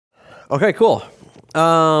Okay, cool.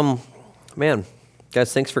 Man,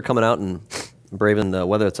 guys, thanks for coming out and braving the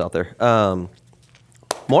weather that's out there.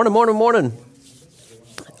 Morning.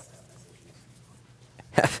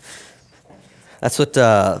 That's what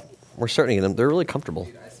we're starting to get them. They're really comfortable.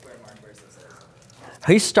 Dude, I swear Mark wears those.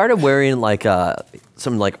 He started wearing like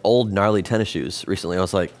some like old gnarly tennis shoes recently. I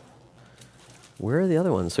was like, where are the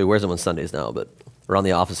other ones? So he wears them on Sundays now, but around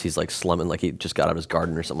the office he's like slumming like he just got out of his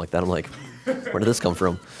garden or something like that. I'm like, where did this come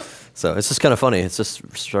from? So it's just kind of funny. It's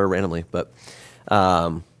just started randomly, but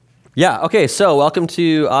yeah. Okay, so welcome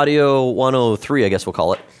to Audio 103, I guess we'll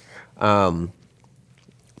call it. There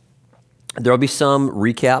will be some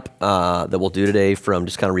recap that we'll do today from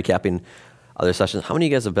just kind of recapping other sessions. How many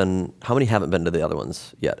of you guys have been? How many haven't been to the other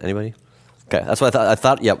ones yet? Anybody? Okay, that's what I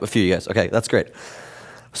thought. Yeah, a few of you guys. Okay, that's great.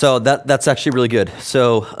 So that's actually really good.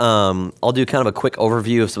 So I'll do kind of a quick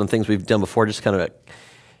overview of some things we've done before, just kind of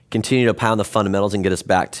continue to pound the fundamentals and get us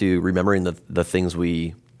back to remembering the things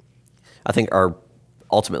I think are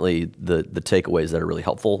ultimately the takeaways that are really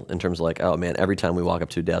helpful in terms of like, oh man, every time we walk up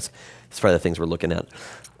to a desk, it's probably the things we're looking at.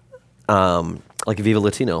 Like Viva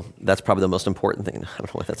Latino, that's probably the most important thing. I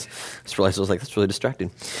don't know why I just realized I was like, that's really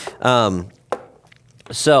distracting.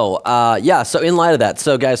 So in light of that,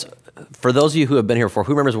 so guys, for those of you who have been here before,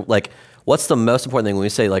 who remembers like, what's the most important thing when we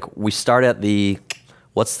say like, we start at the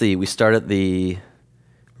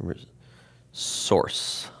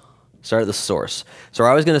source. Start at the source. So we're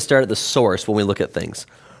always going to start at the source when we look at things.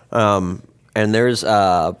 And there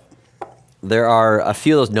are a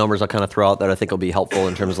few of those numbers I'll kind of throw out that I think will be helpful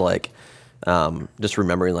in terms of like just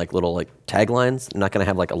remembering like little like taglines. I'm not going to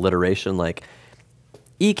have like alliteration like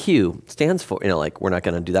EQ stands for, like we're not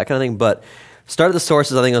going to do that kind of thing. But start at the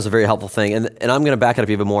sources, I think was a very helpful thing. And I'm going to back it up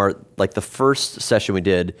even more. Like the first session we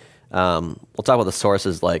did, we'll talk about the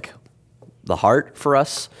sources like the heart for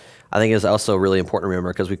us. I think is also really important to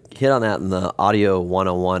remember because we hit on that in the audio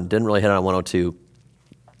 101, didn't really hit on 102.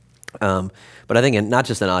 But I think not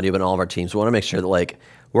just in audio, but in all of our teams, we want to make sure that like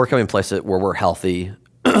we're coming to a place where we're healthy.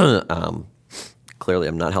 Clearly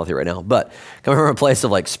I'm not healthy right now, but coming from a place of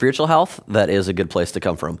like spiritual health, that is a good place to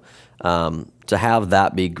come from. To have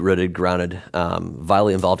that be rooted, grounded,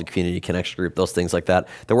 vitally involved in community, connection group, those things like that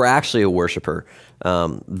we're actually a worshiper.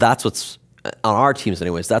 That's what's, on our teams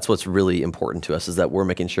anyways, that's what's really important to us is that we're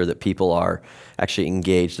making sure that people are actually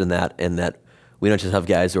engaged in that and that we don't just have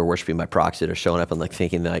guys who are worshiping by proxy that are showing up and like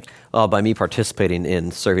thinking like, oh, by me participating in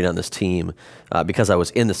serving on this team, because I was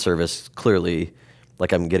in the service, clearly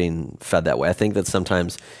like I'm getting fed that way. I think that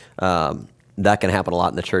sometimes that can happen a lot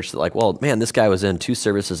in the church that like, well, man, this guy was in 2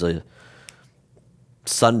 services a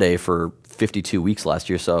Sunday for 52 weeks last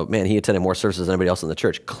year. So man, he attended more services than anybody else in the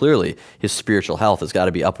church. Clearly his spiritual health has got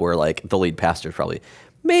to be up where like the lead pastor probably,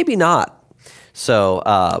 maybe not. So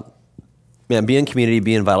man, be in community,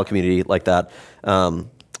 be in vital community like that. We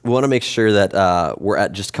want to make sure that we're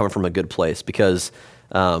at just coming from a good place because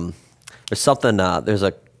there's something, there's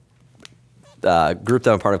a group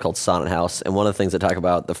that I'm part of called Sonnet House. And one of the things they talk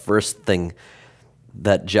about, the first thing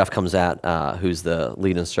that Jeff comes at, who's the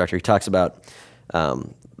lead instructor, he talks about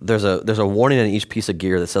there's a warning on each piece of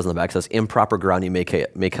gear that says on the back, says improper grounding may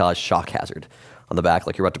cause shock hazard on the back,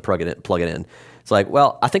 like you're about to plug it in. It's like,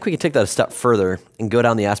 well, I think we can take that a step further and go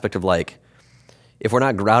down the aspect of like, if we're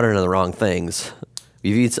not grounded into the wrong things,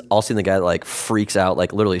 we've all seen the guy that like freaks out,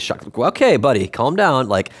 like literally shocked. Like, well, okay, buddy, calm down.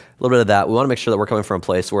 Like a little bit of that. We want to make sure that we're coming from a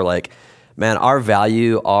place where like, man, our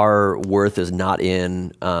value, our worth is not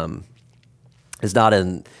in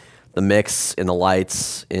the mix, in the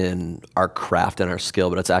lights, in our craft and our skill,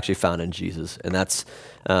 but it's actually found in Jesus. And that's,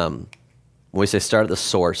 when we say start at the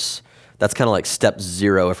source, that's kind of like step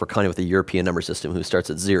 0 if we're counting with the European number system who starts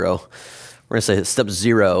at 0. We're going to say step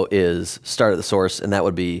 0 is start at the source, and that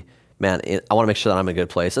would be, man, I want to make sure that I'm in a good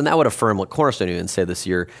place. And that would affirm what Cornerstone even say this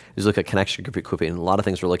year is look at connection group equipping. And a lot of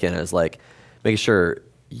things we're looking at is like making sure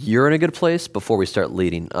you're in a good place before we start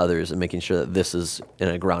leading others and making sure that this is in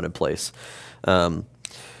a grounded place.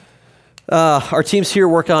 Our teams here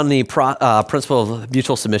work on the principle of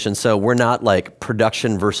mutual submission. So we're not like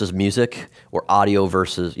production versus music or audio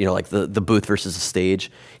versus, like the booth versus the stage.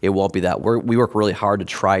 It won't be that. We work really hard to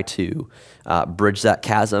try to bridge that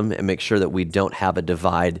chasm and make sure that we don't have a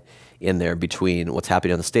divide in there between what's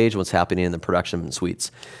happening on the stage and what's happening in the production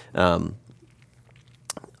suites.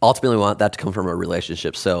 Ultimately, we want that to come from a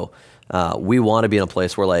relationship. So we want to be in a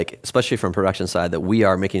place where like, especially from production side, that we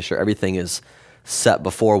are making sure everything is set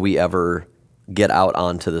before we ever get out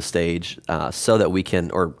onto the stage so that we can,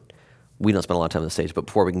 or we don't spend a lot of time on the stage, but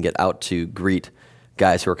before we can get out to greet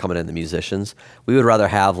guys who are coming in, the musicians, we would rather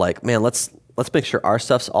have like, man, let's make sure our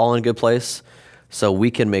stuff's all in a good place So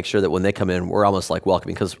we can make sure that when they come in, we're almost like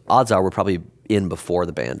welcoming, because odds are we're probably in before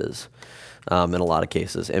the band is in a lot of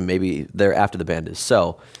cases, and maybe they're after the band is.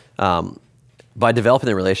 So by developing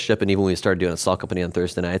the relationship, and even when we started doing a salt company on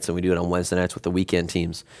Thursday nights and we do it on Wednesday nights with the weekend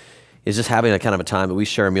teams, is just having a kind of a time. We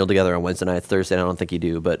share a meal together on Wednesday night. Thursday, I don't think you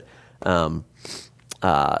do, but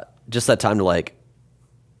just that time to like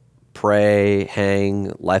pray,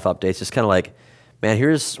 hang, life updates, just kind of like, man,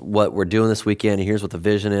 here's what we're doing this weekend, and here's what the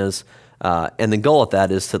vision is. And the goal of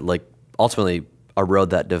that is to like ultimately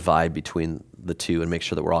erode that divide between the two and make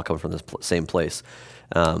sure that we're all coming from this same place.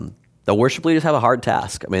 The worship leaders have a hard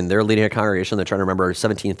task. I mean, they're leading a congregation. They're trying to remember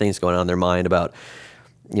 17 things going on in their mind about,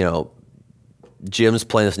 Jim's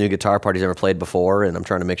playing this new guitar part he's never played before, and I'm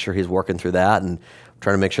trying to make sure he's working through that, and I'm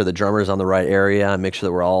trying to make sure the drummer's on the right area, and make sure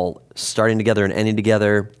that we're all starting together and ending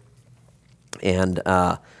together, and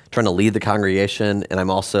trying to lead the congregation. And I'm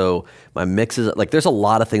also, my mixes, like there's a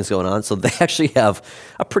lot of things going on, so they actually have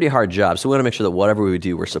a pretty hard job. So we want to make sure that whatever we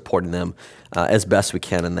do, we're supporting them as best we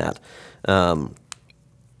can in that.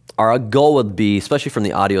 Our goal would be, especially from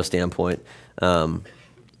the audio standpoint,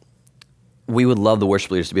 we would love the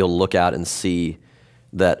worship leaders to be able to look out and see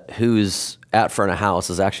that who's at front of house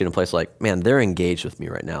is actually in a place like, man, they're engaged with me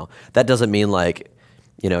right now. That doesn't mean like,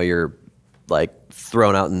 you're like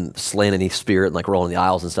thrown out and slaying any spirit and like rolling the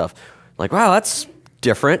aisles and stuff. Like, wow, that's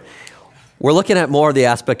different. We're looking at more of the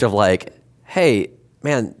aspect of like, hey,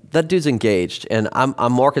 man, that dude's engaged. And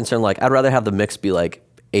I'm more concerned, like, I'd rather have the mix be like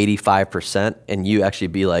 85% and you actually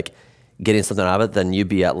be like getting something out of it than you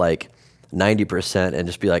be at like 90% and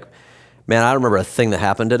just be like, man, I don't remember a thing that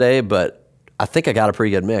happened today, but I think I got a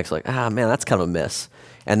pretty good mix. Like, man, that's kind of a miss.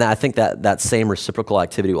 And I think that same reciprocal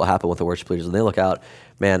activity will happen with the worship leaders. When they look out,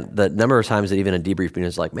 man, the number of times that even a debrief meeting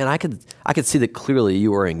is like, man, I could see that clearly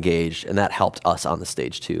you were engaged, and that helped us on the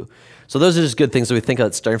stage too. So those are just good things that we think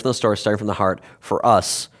of, starting from the source, starting from the heart. For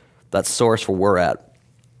us, that source where we're at.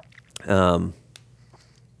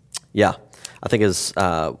 I think is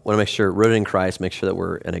want to make sure, rooted in Christ, make sure that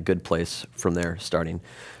we're in a good place from there starting.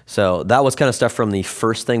 So that was kind of stuff from the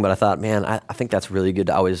first thing, but I thought, man, I think that's really good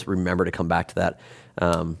to always remember to come back to that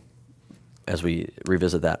as we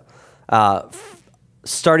revisit that.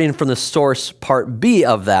 Starting from the source, part B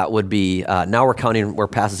of that would be, now we're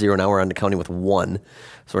past 0, now we're on to counting with 1.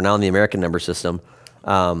 So we're now in the American number system.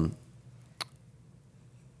 We're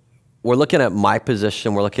looking at mic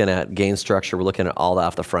position, we're looking at gain structure, we're looking at all that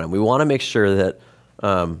off the front. We want to make sure that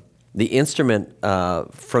the instrument,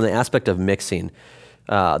 from the aspect of mixing,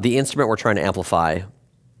 the instrument we're trying to amplify,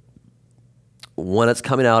 when it's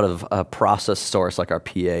coming out of a process source like our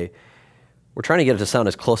PA, we're trying to get it to sound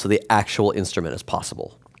as close to the actual instrument as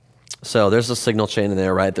possible. So there's a signal chain in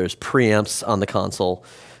there, right? There's preamps on the console.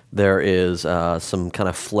 There is some kind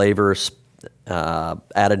of flavors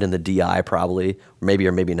added in the DI probably, or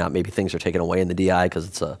maybe not. Maybe things are taken away in the DI because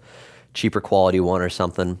it's a cheaper quality one or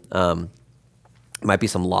something. Might be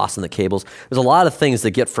some loss in the cables. There's a lot of things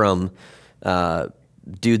that get from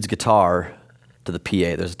dude's guitar to the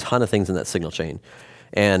PA. There's a ton of things in that signal chain.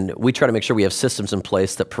 And we try to make sure we have systems in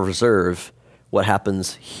place that preserve what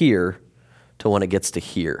happens here to when it gets to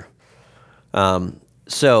here.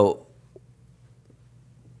 So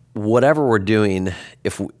whatever we're doing,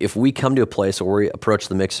 if we come to a place where we approach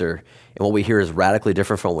the mixer and what we hear is radically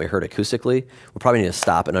different from what we heard acoustically, we probably need to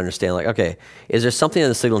stop and understand, like, okay, is there something in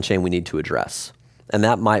the signal chain we need to address? And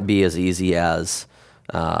that might be as easy as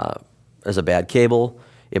a bad cable.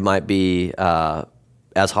 It might be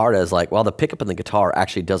as hard as like, well, the pickup in the guitar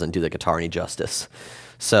actually doesn't do the guitar any justice.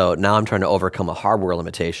 So now I'm trying to overcome a hardware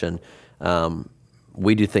limitation.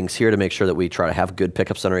 We do things here to make sure that we try to have good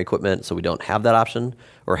pickups on our equipment so we don't have that option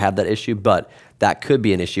or have that issue, but that could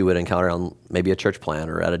be an issue we'd encounter on maybe a church plant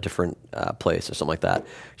or at a different place or something like that.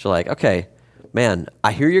 So like, okay, man,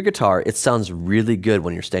 I hear your guitar. It sounds really good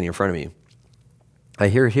when you're standing in front of me. I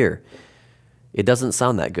hear it here. It doesn't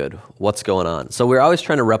sound that good. What's going on? So we're always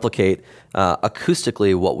trying to replicate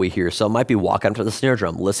acoustically what we hear. So it might be walking up to the snare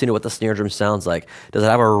drum, listening to what the snare drum sounds like. Does it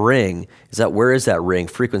have a ring? Where is that ring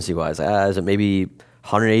frequency-wise? Is it maybe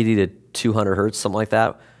 180 to 200 hertz, something like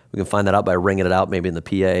that? We can find that out by ringing it out maybe in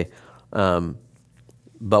the PA.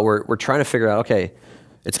 But we're trying to figure out, okay,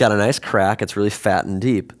 it's got a nice crack. It's really fat and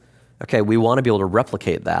deep. Okay, we want to be able to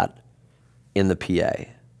replicate that in the PA.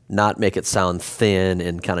 Not make it sound thin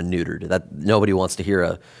and kind of neutered. That nobody wants to hear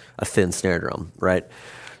a thin snare drum, right?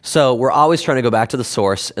 So we're always trying to go back to the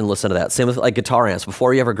source and listen to that. Same with like guitar amps.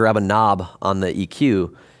 Before you ever grab a knob on the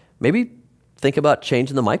EQ, maybe think about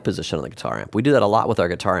changing the mic position on the guitar amp. We do that a lot with our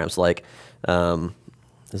guitar amps. Like,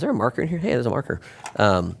 is there a marker in here? Hey, there's a marker.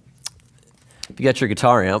 If you got your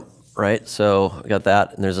guitar amp right? So we got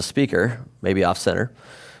that, and there's a speaker, maybe off center,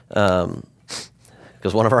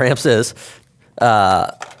 because one of our amps is.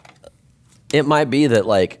 It might be that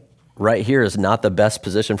like right here is not the best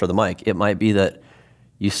position for the mic. It might be that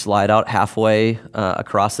you slide out halfway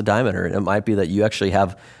across the diameter. It might be that you actually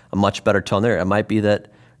have a much better tone there. It might be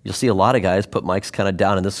that you'll see a lot of guys put mics kind of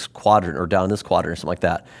down in this quadrant or down in this quadrant or something like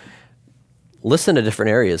that. Listen to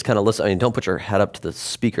different areas. Kind of listen. I mean, don't put your head up to the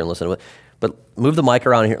speaker and listen to it, but move the mic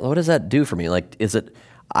around here. What does that do for me? Like,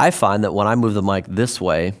 I find that when I move the mic this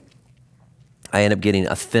way, I end up getting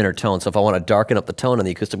a thinner tone. So if I want to darken up the tone on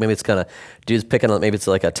the acoustic, maybe it's kind of, dude's picking on, maybe it's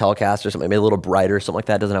like a Telecaster or something, maybe a little brighter, something like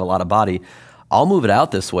that, doesn't have a lot of body. I'll move it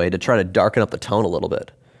out this way to try to darken up the tone a little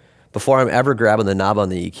bit. Before I'm ever grabbing the knob on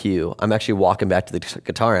the EQ, I'm actually walking back to the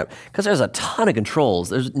guitar amp because there's a ton of controls.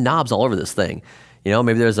 There's knobs all over this thing. You know,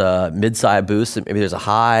 maybe there's a mid-side boost, maybe there's a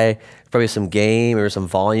high, probably some gain, maybe some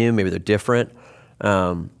volume, maybe they're different.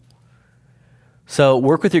 So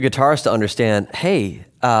work with your guitarist to understand, hey,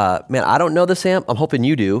 man, I don't know this amp. I'm hoping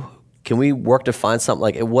you do. Can we work to find something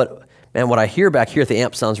like what I hear back here at the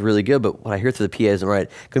amp sounds really good, but what I hear through the PA isn't right.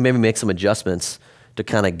 Can we maybe make some adjustments to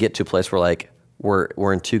kind of get to a place where like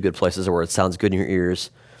we're in two good places, or where it sounds good in your ears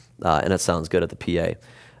and it sounds good at the PA.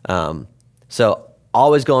 So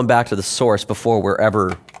always going back to the source before we're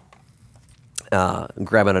ever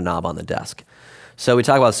grabbing a knob on the desk. So we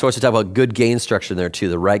talk about source, we talk about good gain structure there too,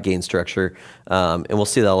 the right gain structure, and we'll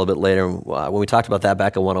see that a little bit later when we talked about that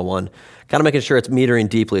back in 101. Kind of making sure it's metering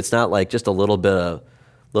deeply. It's not like just a little bit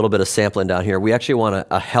of sampling down here. We actually want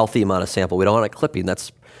a healthy amount of sample. We don't want it clipping.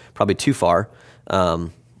 That's probably too far,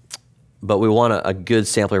 but we want a good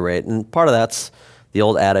sampling rate. And part of that's the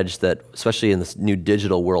old adage that, especially in this new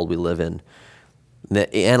digital world we live in,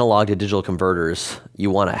 the analog to digital converters,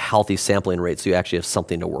 you want a healthy sampling rate so you actually have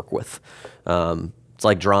something to work with. It's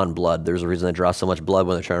like drawing blood. There's a reason they draw so much blood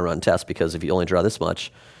when they're trying to run tests, because if you only draw this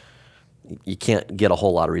much, you can't get a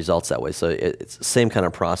whole lot of results that way. So it's the same kind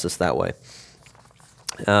of process that way.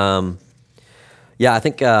 Yeah, I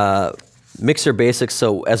think mixer basics.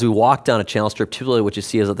 So as we walk down a channel strip, typically what you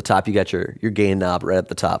see is at the top, you got your gain knob right at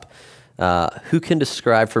the top. Who can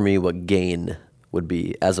describe for me what gain would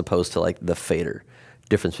be as opposed to like the fader?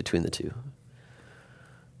 Difference between the two.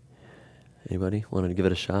 Anybody want to give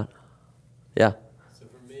it a shot? Yeah. So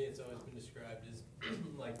for me, it's always been described as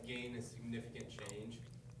like gain is significant change.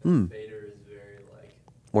 Fader is very like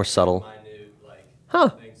more subtle. Minute, like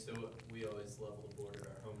thing. So we always level the board at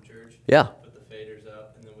our home church. Yeah. Put the faders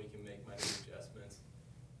up, and then we can make minute adjustments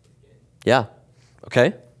with gain. Yeah.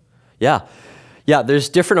 Okay. Yeah. Yeah, there's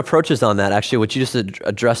different approaches on that. Actually, what you just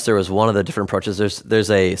addressed there was one of the different approaches. There's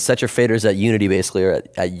a set your faders at unity, basically, or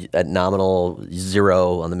at nominal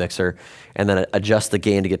 0 on the mixer, and then adjust the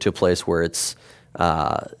gain to get to a place where it's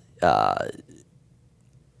where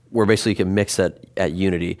basically you can mix at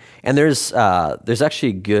unity. And there's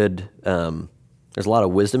actually good there's a lot of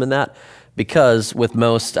wisdom in that, because with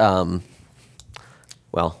most audio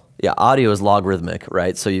is logarithmic,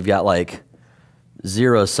 right? So you've got like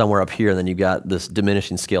 0 somewhere up here, and then you got this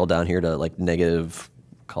diminishing scale down here to like negative,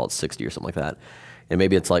 call it 60 or something like that. And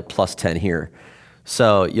maybe it's like plus 10 here.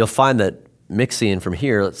 So you'll find that mixing from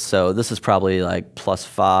here, so this is probably like plus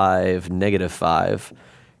 5, negative 5,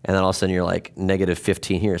 and then all of a sudden you're like negative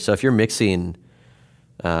 15 here. So if you're mixing,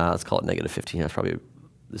 let's call it negative 15,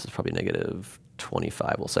 this is probably negative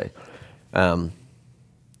 25, we'll say.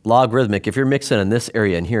 Logarithmic, if you're mixing in this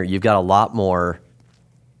area in here, you've got a lot more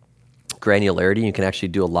granularity. You can actually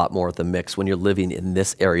do a lot more with the mix when you're living in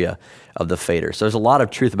this area of the fader. So there's a lot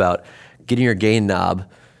of truth about getting your gain knob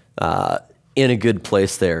in a good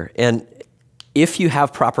place there. And if you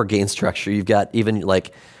have proper gain structure, you've got even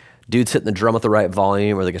like dudes hitting the drum at the right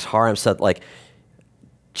volume, or the guitar amp set, like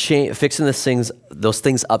fixing those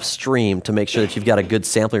things upstream to make sure that you've got a good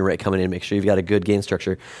sampling rate coming in, make sure you've got a good gain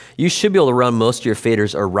structure. You should be able to run most of your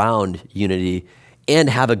faders around unity and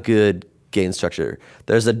have a good gain structure.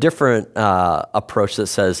 There's a different approach that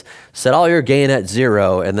says set all your gain at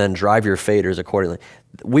 0 and then drive your faders accordingly.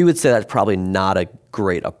 We would say that's probably not a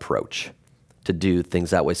great approach to do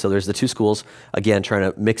things that way. So there's the two schools, again, trying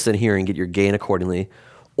to mix in here and get your gain accordingly,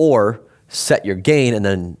 or set your gain and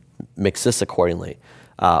then mix this accordingly.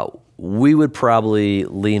 We would probably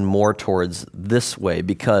lean more towards this way,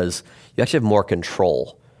 because you actually have more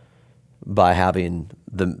control by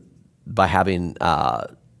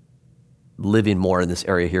living more in this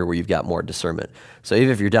area here where you've got more discernment. So even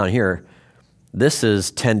if you're down here, this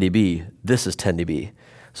is 10 dB, this is 10 dB.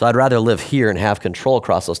 So I'd rather live here and have control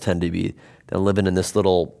across those 10 dB than living in this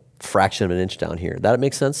little fraction of an inch down here. That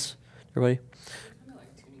make sense, everybody? Kind of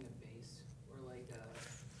like tuning a bass, or like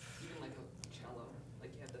even like a cello.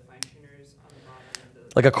 Like you have the fine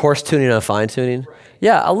Like a coarse tuning and a fine tuning? Right.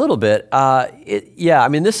 Yeah, a little bit. Yeah, I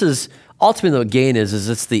mean, this is ultimately what gain is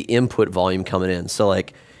it's the input volume coming in. So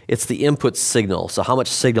like, it's the input signal. So how much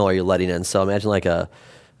signal are you letting in? So imagine like a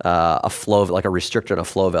flow, like a restrictor and a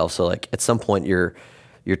flow valve. So like at some point you're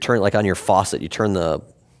turning, like on your faucet, you turn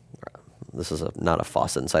this is not a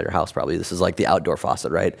faucet inside your house probably. This is like the outdoor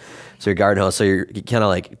faucet, right? So your garden hose, so you kind of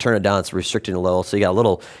like turn it down, it's restricting a little. So you got a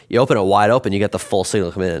little, you open it wide open, you get the full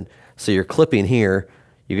signal coming in. So you're clipping here,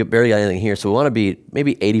 you get barely got anything here. So we want to be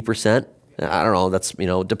maybe 80%. I don't know, that's,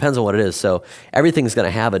 depends on what it is. So everything's going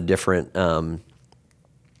to have a different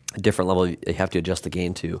level you have to adjust the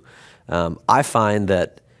gain to. I find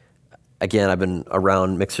that, again, I've been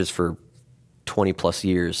around mixers for 20 plus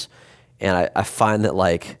years, and I find that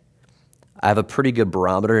like I have a pretty good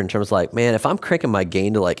barometer in terms of like, man, if I'm cranking my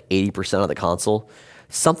gain to like 80% on the console,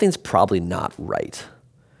 something's probably not right.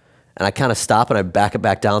 And I kind of stop and I back it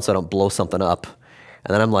back down so I don't blow something up.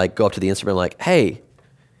 And then I'm like, go up to the instrument, I'm like, hey,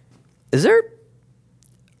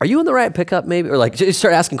 are you in the right pickup maybe? Or like, just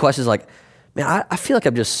start asking questions like, man, I feel like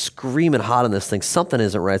I'm just screaming hot on this thing. Something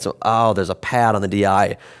isn't right. So, there's a pad on the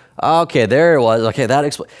DI. Okay, there it was. Okay,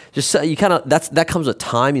 that just you kind of that comes with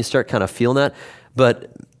time. You start kind of feeling that.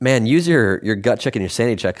 But man, use your gut check and your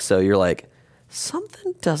sanity check. So you're like,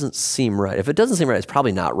 something doesn't seem right. If it doesn't seem right, it's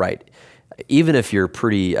probably not right. Even if you're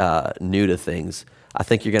pretty new to things, I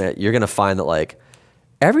think you're gonna find that like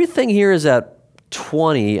everything here is at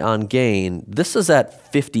 20 on gain. This is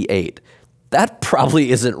at 58. That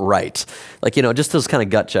probably isn't right. Like, just those kind of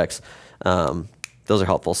gut checks. Those are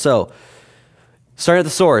helpful. So starting at the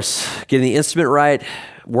source, getting the instrument right,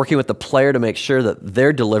 working with the player to make sure that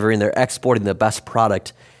they're delivering, they're exporting the best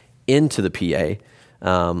product into the PA.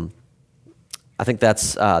 I think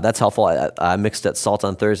that's helpful. I mixed at Salt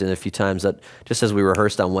on Thursday a few times. That just as we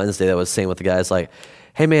rehearsed on Wednesday, that was saying with the guys like,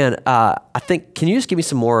 hey man, I think, can you just give me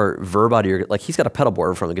some more verb out of your, like he's got a pedal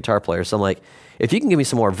board from the guitar player. So I'm like, if you can give me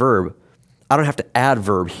some more verb, I don't have to add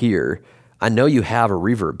verb here. I know you have a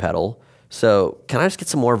reverb pedal. So can I just get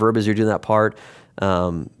some more verb as you're doing that part?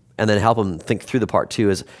 And then help them think through the part too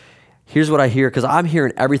is, here's what I hear, because I'm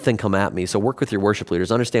hearing everything come at me. So work with your worship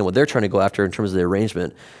leaders, understand what they're trying to go after in terms of the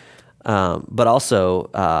arrangement. But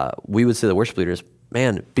also, we would say to the worship leaders,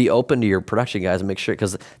 man, be open to your production guys and make sure,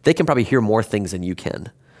 because they can probably hear more things than you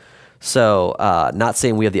can. So not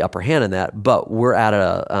saying we have the upper hand in that, but we're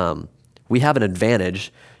at we have an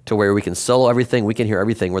advantage to where we can solo everything, we can hear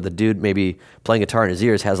everything, where the dude maybe playing guitar in his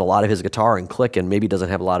ears has a lot of his guitar and click and maybe doesn't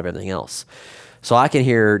have a lot of everything else. So I can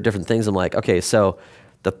hear different things. I'm like, okay, so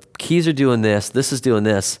the keys are doing this, this is doing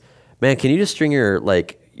this. Man, can you just string your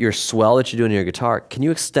swell that you're doing in your guitar, can you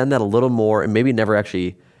extend that a little more and maybe never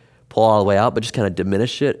actually pull all the way out, but just kind of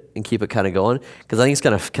diminish it and keep it kind of going? Because I think it's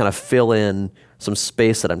going to kind of fill in some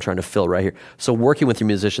space that I'm trying to fill right here. So working with your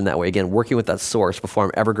musician that way, again, working with that source before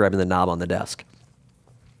I'm ever grabbing the knob on the desk.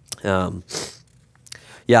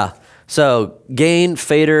 Yeah. So gain,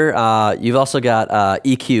 fader, you've also got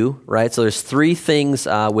EQ, right? So there's three things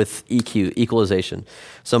with EQ, equalization.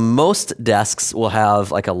 So most desks will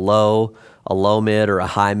have like a low mid, or a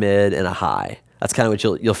high mid, and a high. That's kind of what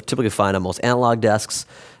you'll typically find on most analog desks.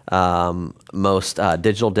 Most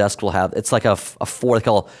digital desks will have, it's like they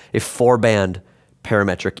call a 4-band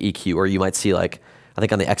parametric EQ, or you might see like, I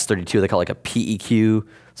think on the X32 they call it like a PEQ,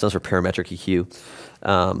 stands for parametric EQ.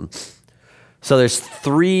 So there's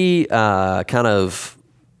three kind of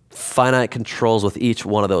finite controls with each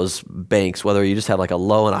one of those banks, whether you just have like a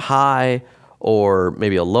low and a high, or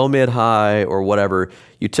maybe a low, mid, high, or whatever.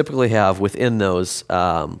 You typically have within those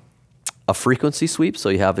a frequency sweep. So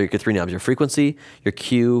you have your three knobs, your frequency, your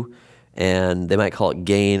Q, and they might call it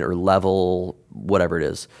gain or level, whatever it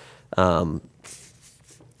is.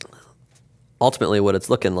 Ultimately, what it's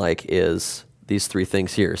looking like is these three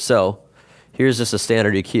things here. So here's just a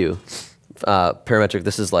standard EQ. Parametric,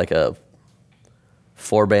 this is like a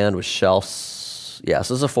 4-band with shelves. Yeah,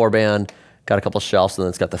 so this is a 4-band, got a couple shelves, and then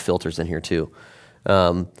it's got the filters in here too.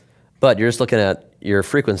 But you're just looking at your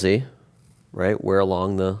frequency, right, where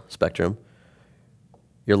along the spectrum.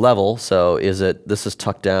 Your level, so this is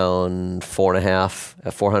tucked down 4.5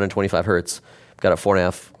 at 425 hertz. Got it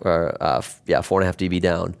 4.5 dB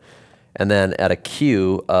down. And then at a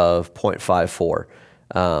Q of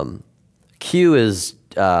 0.54. Q is,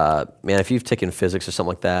 man, if you've taken physics or something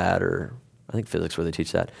like that, or I think physics where they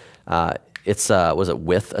teach that, it's, was it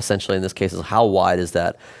width essentially in this case? Is how wide is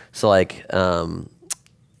that? So like,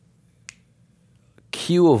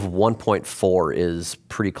 Q of 1.4 is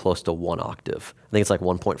pretty close to 1 octave. I think it's like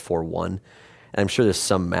 1.41. And I'm sure there's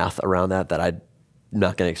some math around that I'm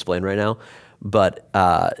not going to explain right now. But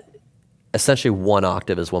essentially 1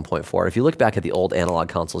 octave is 1.4. If you look back at the old analog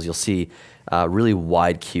consoles, you'll see really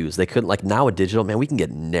wide cues. They couldn't, like now with digital, man, we can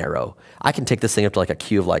get narrow. I can take this thing up to like a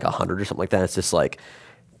cue of like 100 or something like that. It's just like,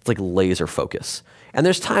 it's like laser focus. And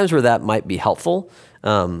there's times where that might be helpful.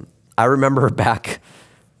 I remember back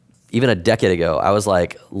even a decade ago, I was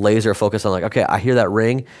like laser focused on like, okay, I hear that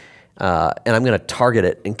ring and I'm gonna target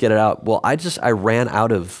it and get it out. Well, I ran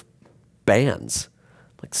out of bands.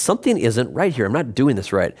 Like something isn't right here. I'm not doing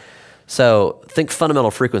this right. So think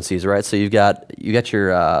fundamental frequencies, right? So you got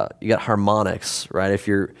harmonics, right? If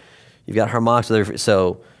you've got harmonics,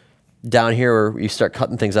 so down here where you start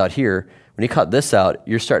cutting things out here, when you cut this out,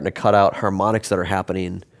 you're starting to cut out harmonics that are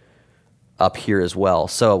happening up here as well.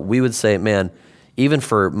 So we would say, man, even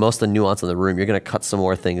for most of the nuance in the room, you're going to cut some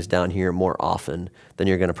more things down here more often than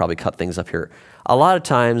you're going to probably cut things up here. A lot of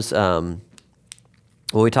times, when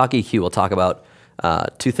we talk EQ, we'll talk about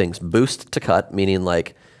 2 things: boost to cut, meaning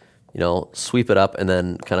like, you know, sweep it up and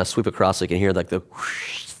then kind of sweep across so you can hear like the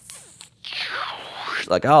whoosh,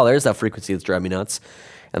 like, oh, there's that frequency that's driving me nuts.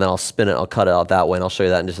 And then I'll spin it, I'll cut it out that way, and I'll show you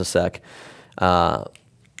that in just a sec. And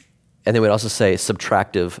then we'd also say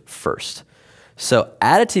subtractive first. So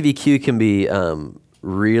additive EQ can be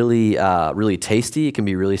really tasty. It can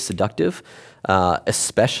be really seductive,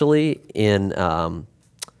 especially in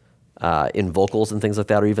vocals and things like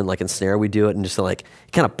that, or even like in snare we do it, and just like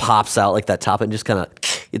it kind of pops out like that top and just kind of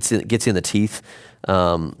gets you in the teeth.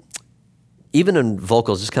 Even in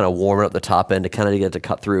vocals, just kind of warming up the top end to kind of get it to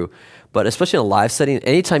cut through. But especially in a live setting,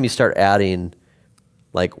 anytime you start adding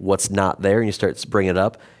like what's not there and you start bringing it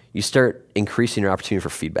up, you start increasing your opportunity for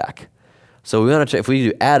feedback. So we want to, if we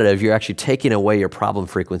do additive, you're actually taking away your problem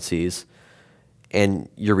frequencies and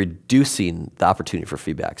you're reducing the opportunity for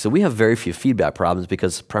feedback. So we have very few feedback problems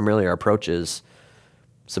because primarily our approach is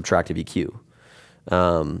subtractive EQ.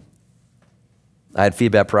 I had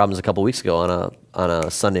feedback problems a couple weeks ago on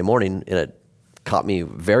a Sunday morning, and it caught me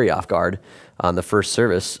very off guard. On the first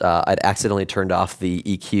service, I'd accidentally turned off the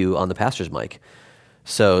EQ on the pastor's mic.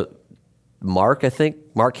 So Mark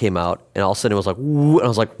came out, and all of a sudden it was like, whoo, and I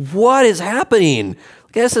was like, what is happening?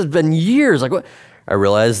 Like, this has been years. Like, what? I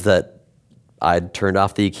realized that I'd turned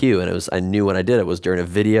off the EQ, and I knew when I did it was during a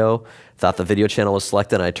video. Thought the video channel was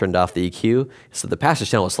selected, and I turned off the EQ. So the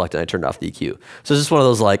pastor's channel was selected, and I turned off the EQ. So it's just one of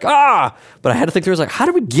those like, but I had to think through, I was like, how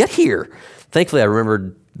did we get here? Thankfully, I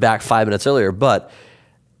remembered back 5 minutes earlier, but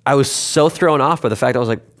I was so thrown off by the fact I was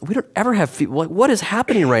like, we don't ever have, what is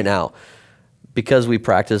happening right now? Because we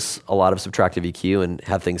practice a lot of subtractive EQ and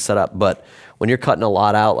have things set up. But when you're cutting a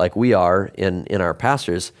lot out like we are in our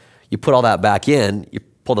pastors, you put all that back in, you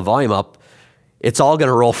pull the volume up, it's all going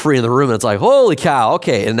to roll free in the room, and it's like, holy cow,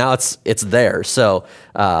 okay, and now it's there. So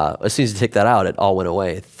as soon as you take that out, it all went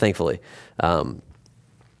away, thankfully.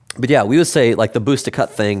 But yeah, we would say like the boost to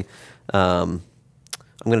cut thing. I'm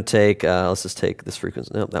going to take, let's just take this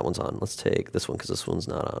frequency. Nope, that one's on. Let's take this one because this one's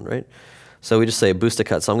not on, right? So we just say boost to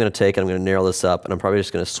cut. So I'm going to take and I'm going to narrow this up, and I'm probably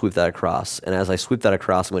just going to sweep that across. And as I sweep that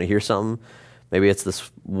across, I'm going to hear something. Maybe it's this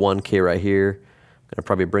 1K right here. I'm going to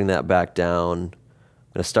probably bring that back down.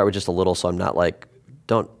 I'm going to start with just a little, so I'm not like,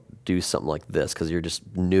 don't do something like this because you're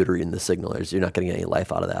just neutering the signal. You're not getting any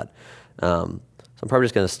life out of that. So I'm probably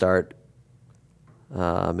just going to start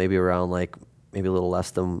maybe around like, maybe a little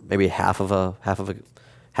less than, maybe half of an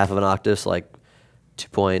octave, so like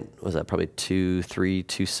 2.3, 2.6,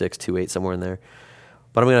 2.8, somewhere in there.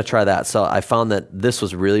 But I'm going to try that. So I found that this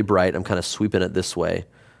was really bright. I'm kind of sweeping it this way, and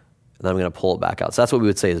then I'm going to pull it back out. So that's what we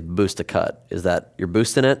would say is boost to cut, is that you're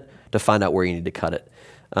boosting it to find out where you need to cut it.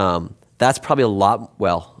 That's probably a lot,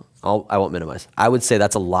 well, I won't minimize. I would say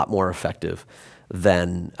that's a lot more effective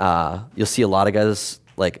than, you'll see a lot of guys,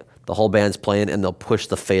 like the whole band's playing and they'll push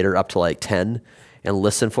the fader up to like 10 and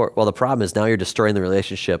listen for it. Well, the problem is now you're destroying the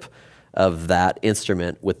relationship of that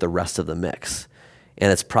instrument with the rest of the mix.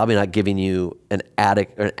 And it's probably not giving you an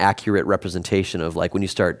accurate representation of like when you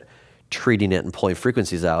start treating it and pulling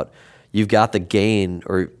frequencies out, you've got the gain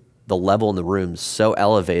or the level in the room so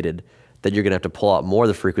elevated that you're going to have to pull out more of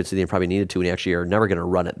the frequency than you probably needed to, and you actually are never going to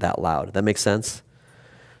run it that loud. That makes sense?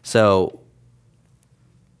 So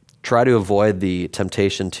try to avoid the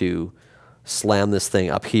temptation to slam this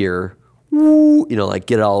thing up here, like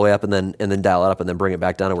get it all the way up and then dial it up and then bring it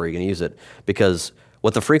back down to where you're going to use it. Because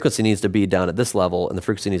what the frequency needs to be down at this level and the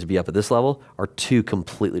frequency needs to be up at this level are two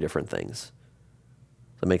completely different things.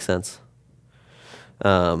 Does that make sense?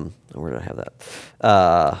 Where did I have that?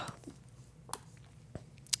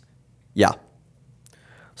 Yeah.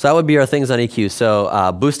 So that would be our things on EQ.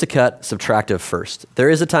 So boost to cut, subtractive first. There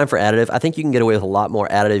is a time for additive. I think you can get away with a lot more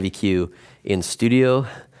additive EQ in studio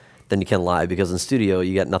than you can live, because in studio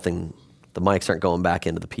you got nothing The mics aren't going back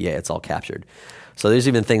into the PA. It's all captured. So there's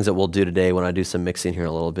even things that we'll do today when I do some mixing here in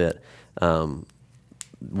a little bit.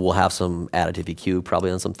 We'll have some additive EQ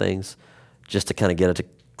probably on some things just to kind of get it to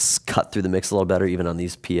cut through the mix a little better, even on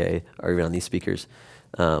these PA or even on these speakers.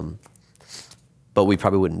 But we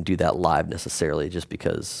probably wouldn't do that live necessarily just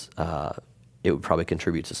because it would probably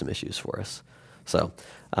contribute to some issues for us. So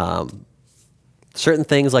certain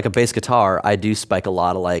things like a bass guitar, I do spike a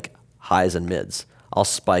lot of like highs and mids. I'll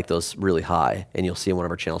spike those really high, and you'll see in one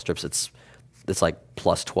of our channel strips, it's like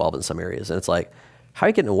plus 12 in some areas. And it's like, how are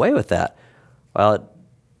you getting away with that? Well,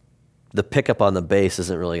 the pickup on the bass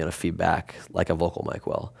isn't really going to feed back like a vocal mic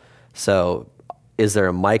will. So is there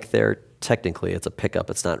a mic there? Technically, it's a pickup.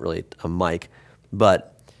 It's not really a mic.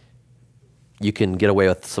 But you can get away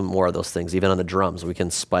with some more of those things. Even on the drums, we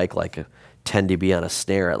can spike like a 10 dB on a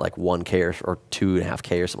snare at like 1K or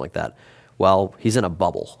 2.5K or something like that. Well, he's in a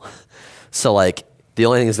bubble. So like the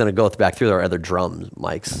only thing that's going to go back through are other drum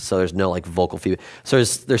mics. So there's no like vocal feedback. So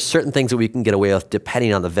there's certain things that we can get away with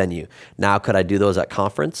depending on the venue. Now, could I do those at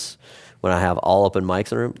conference when I have all open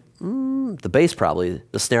mics in the room? The bass probably.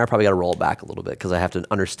 The snare I probably got to roll it back a little bit because I have to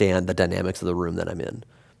understand the dynamics of the room that I'm in.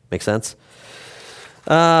 Make sense?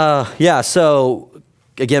 Yeah, so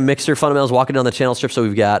again, mixer fundamentals, walking down the channel strip. So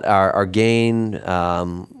we've got our gain,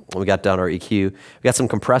 we got down our EQ. We got some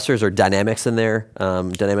compressors or dynamics in there,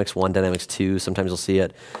 dynamics 1, dynamics 2, sometimes you'll see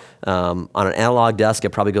it. On an analog desk, it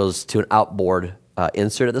probably goes to an outboard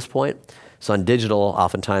insert at this point. So on digital,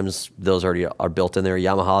 oftentimes those already are built in there.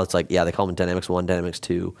 Yamaha, it's like, yeah, they call them dynamics 1, dynamics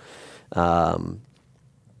 2. I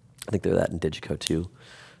think they're that in Digico too.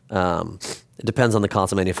 It depends on the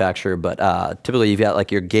console manufacturer, but typically you've got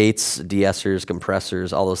like your gates, de-essers,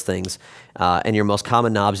 compressors, all those things. And your most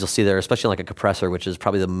common knobs you'll see there, especially like a compressor, which is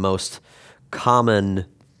probably the most common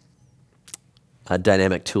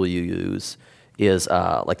dynamic tool you use, is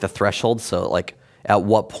like the threshold. So like at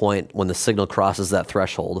what point when the signal crosses that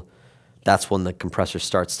threshold, that's when the compressor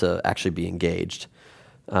starts to actually be engaged.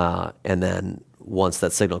 And then once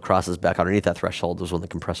that signal crosses back underneath that threshold is when the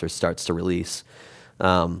compressor starts to release.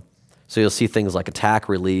 So you'll see things like attack,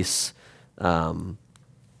 release,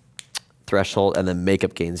 threshold, and then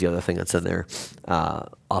makeup gain's the other thing that's in there.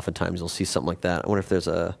 Oftentimes you'll see something like that. I wonder if there's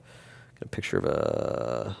a picture of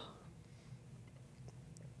a...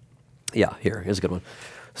 Yeah, here's a good one.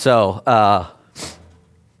 So,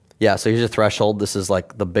 yeah, so here's your threshold. This is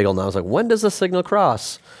like the big old knob. It's like, when does the signal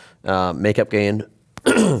cross? Makeup gain,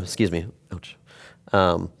 excuse me, ouch.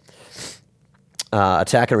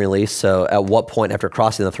 Attack and release. So at what point after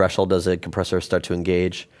crossing the threshold does the compressor start to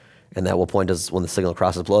engage? And at what point when the signal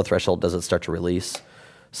crosses below the threshold, does it start to release?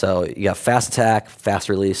 So you got fast attack, fast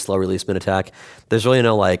release, slow release, mid attack. There's really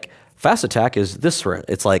no like, fast attack is this.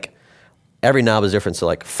 It's like every knob is different. So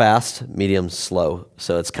like fast, medium, slow.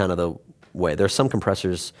 So it's kind of the way. There's some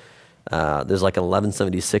compressors, there's like an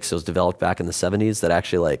 1176 that was developed back in the 70s that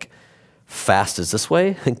actually like, fast is this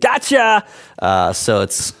way. Gotcha! So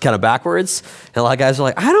it's kind of backwards. And a lot of guys are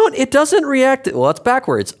like, it doesn't react. Well, it's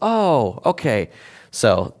backwards. Oh, okay.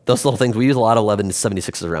 So those little things, we use a lot of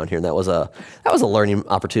 1176s around here, and that was a learning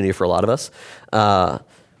opportunity for a lot of us.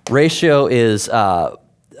 Ratio is how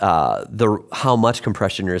much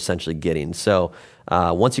compression you're essentially getting. So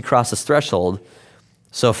once you cross this threshold,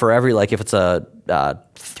 so for every, like if it's a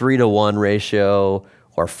 3-to-1 ratio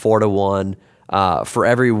or 4-to-1, for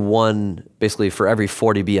every 4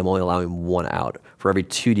 dB, I'm only allowing 1 out. For every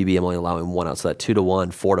 2 dB, I'm only allowing 1 out. So that 2-to-1,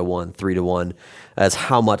 4-to-1, 3-to-1, that's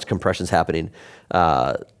how much compression's happening.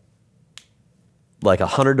 Like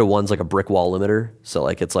 100-to-1's like a brick wall limiter. So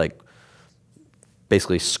like it's like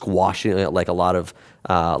basically squashing it. Like a lot of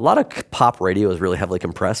pop radio is really heavily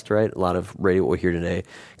compressed, right? A lot of radio what we hear today.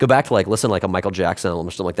 Go back to like listen to like a Michael Jackson album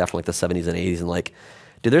or something like that from like the 70s and 80s, and like,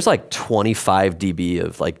 dude, there's like 25 dB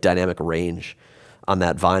of like dynamic range on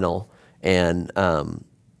that vinyl. And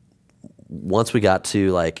once we got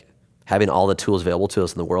to like having all the tools available to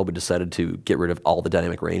us in the world, we decided to get rid of all the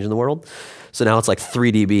dynamic range in the world. So now it's like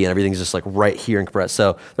 3 dB and everything's just like right here and compressed.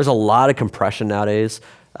 So there's a lot of compression nowadays.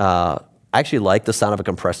 I actually like the sound of a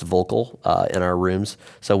compressed vocal in our rooms.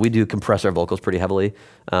 So we do compress our vocals pretty heavily.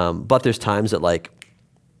 But there's times that like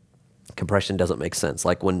compression doesn't make sense.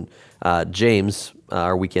 Like when James,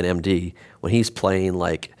 our weekend MD, when he's playing,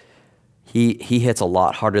 like he hits a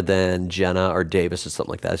lot harder than Jenna or Davis or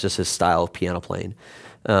something like that. It's just his style of piano playing.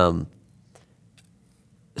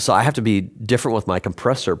 So I have to be different with my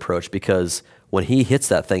compressor approach, because when he hits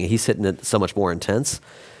that thing, he's hitting it so much more intense.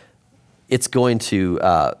 It's going to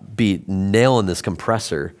be nailing this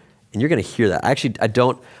compressor, and you're going to hear that. Actually,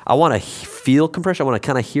 I want to feel compression. I want to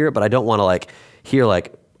kind of hear it, but I don't want to like hear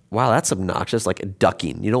like wow, that's obnoxious, like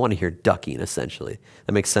ducking. You don't want to hear ducking, essentially.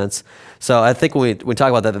 That makes sense? So I think when we talk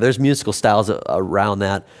about that, there's musical styles around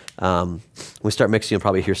that. When we start mixing, you'll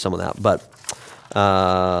probably hear some of that. But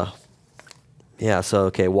yeah, so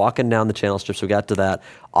okay, walking down the channel strips, we got to that.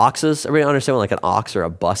 Auxes, everybody understand what like an aux or a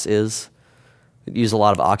bus is? We use a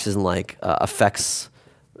lot of auxes in like effects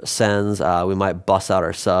sends. We might bus out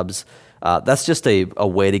our subs. That's just a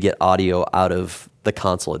way to get audio out of the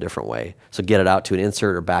console a different way. So get it out to an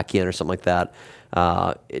insert or back in or something like that.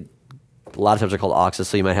 A lot of times they're called auxes.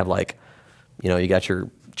 So you might have like, you got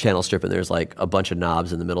your channel strip and there's like a bunch of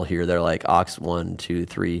knobs in the middle here. They're like aux 1, 2,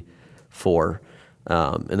 3, 4.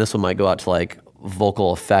 And this one might go out to like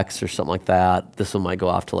vocal effects or something like that. This one might go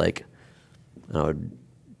off to like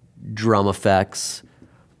drum effects.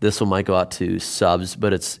 This one might go out to subs,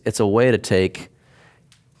 but it's a way to take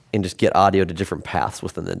and just get audio to different paths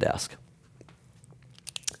within the desk.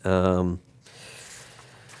 Yeah,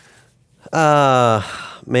 I'll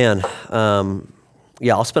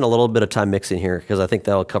spend a little bit of time mixing here because I think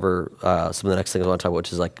that'll cover some of the next things I want to talk about,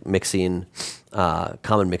 which is like mixing,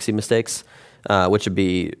 common mixing mistakes, which would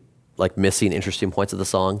be like missing interesting points of the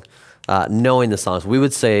song. Knowing the songs, we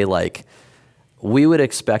would say like, we would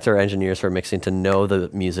expect our engineers for mixing to know the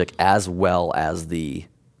music as well as the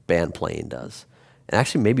band playing does. And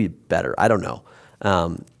actually maybe better, I don't know.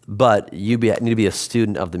 But you need to be a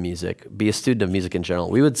student of the music, be a student of music in general.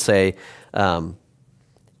 We would say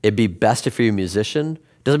it'd be best if you're a musician.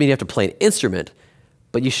 Doesn't mean you have to play an instrument,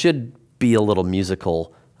 but you should be a little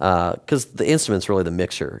musical because the instrument's really the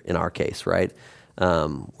mixer in our case, right?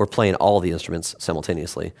 We're playing all the instruments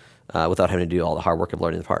simultaneously without having to do all the hard work of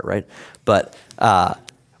learning the part, right? But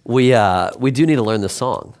we do need to learn the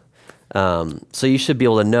song. So you should be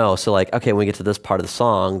able to know. So like, okay, when we get to this part of the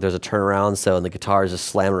song, there's a turnaround. So and the guitar is just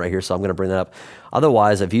slamming right here. So I'm going to bring that up.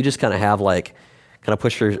 Otherwise, if you just kind of have like, kind of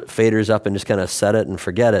push your faders up and just kind of set it and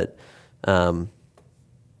forget it, there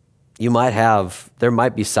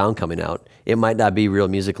might be sound coming out. It might not be real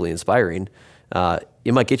musically inspiring.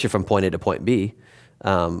 It might get you from point A to point B,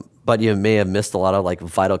 but you may have missed a lot of like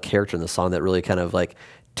vital character in the song that really kind of like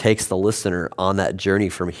takes the listener on that journey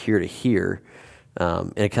from here to here.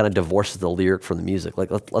 And it kind of divorces the lyric from the music.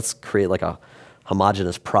 Like let's create like a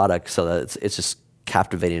homogeneous product so that it's just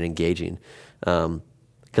captivating and engaging.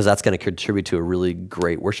 Because that's going to contribute to a really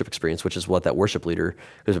great worship experience, which is what that worship leader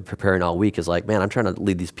who's been preparing all week is like, man, I'm trying to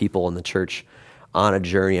lead these people in the church on a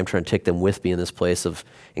journey. I'm trying to take them with me in this place of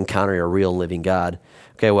encountering a real and living God.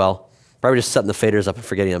 Okay, well, probably just setting the faders up and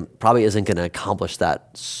forgetting them probably isn't going to accomplish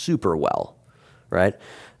that super well, right?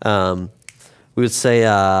 We would say,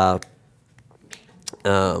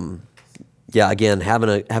 again, having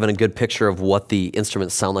a good picture of what the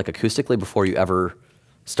instruments sound like acoustically before you ever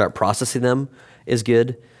start processing them is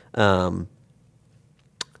good.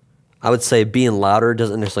 I would say being louder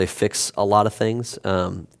doesn't necessarily fix a lot of things.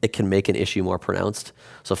 It can make an issue more pronounced.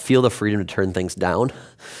 So feel the freedom to turn things down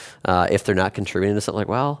if they're not contributing to something like,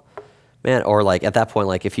 well, man, or like at that point,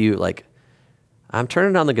 like if you like, I'm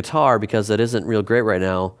turning down the guitar because it isn't real great right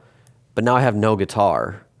now, but now I have no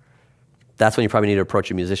guitar. That's when you probably need to approach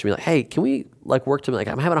a musician and be like, hey, can we like work to like,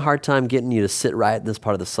 I'm having a hard time getting you to sit right in this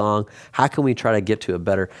part of the song. How can we try to get to a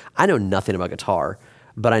better, I know nothing about guitar,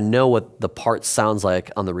 but I know what the part sounds like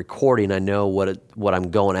on the recording. I know what I'm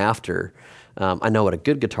going after. I know what a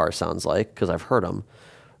good guitar sounds like because I've heard them.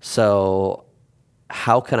 So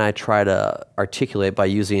how can I try to articulate by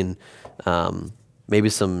using maybe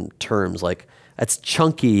some terms like it's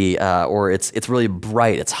chunky or it's really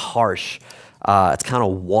bright, it's harsh. It's kind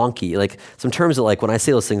of wonky. Like some terms that like when I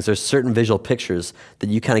say those things, there's certain visual pictures that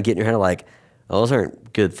you kind of get in your head like, oh, those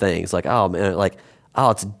aren't good things. Like, oh man, like,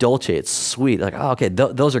 oh, it's dolce, it's sweet. Like, oh, okay,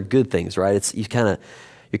 those are good things, right? It's you're kind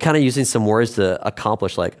of using some words to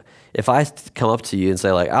accomplish. Like, if I come up to you and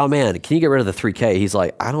say like, oh man, can you get rid of the 3K? He's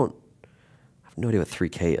like, I have no idea what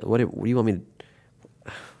 3K is. What do you want me to?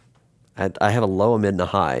 I have a low, a mid, and a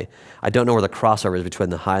high. I don't know where the crossover is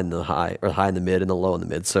between the high and the high, or the high and the mid, and the low and the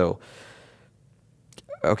mid. So.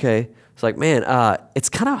 Okay, it's like, man, it's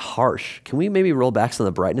kind of harsh. Can we maybe roll back some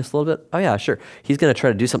of the brightness a little bit? Oh yeah, sure. He's gonna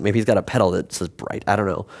try to do something. Maybe he's got a pedal that says bright. I don't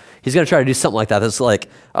know. He's gonna try to do something like that. That's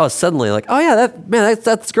like, oh, suddenly like, oh yeah,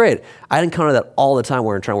 that's great. I encounter that all the time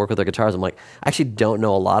where I'm trying to work with their guitars. I'm like, I actually don't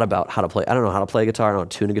know a lot about how to play. I don't know how to play a guitar. I don't know how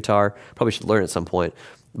to tune a guitar. Probably should learn at some point.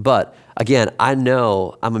 But again, I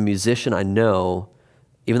know I'm a musician. I know,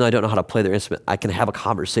 even though I don't know how to play their instrument, I can have a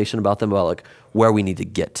conversation about them about like where we need to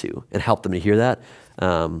get to and help them to hear that.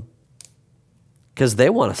 Because they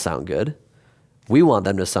want to sound good. We want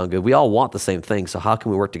them to sound good. We all want the same thing, so how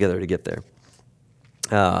can we work together to get there?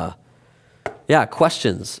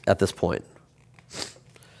 Questions at this point?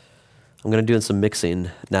 I'm going to do some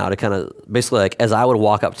mixing now to kind of basically like as I would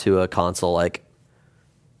walk up to a console, like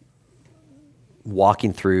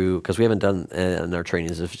walking through, because we haven't done in our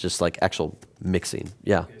trainings, it's just like actual mixing.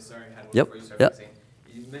 Yeah. Okay, sorry, I had one Yep. before you started Yep. mixing.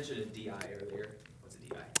 You mentioned a DI earlier. What's a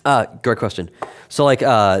DI? Great question. So like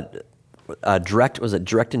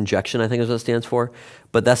direct injection, I think is what it stands for.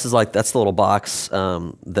 But that's the little box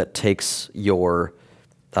that takes your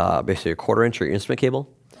basically a 1/4 inch or your instrument cable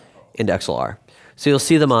into XLR. So you'll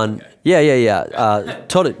see them on,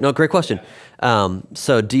 totally, no, great question.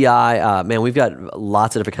 So DI, man, we've got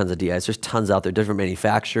lots of different kinds of DIs. There's tons out there, different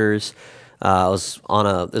manufacturers. There's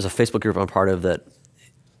a Facebook group I'm part of that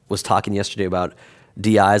was talking yesterday about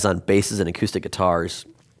DIs on basses and acoustic guitars.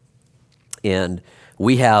 And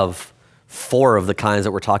we have 4 of the kinds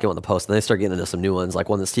that we're talking about in the post, and they start getting into some new ones, like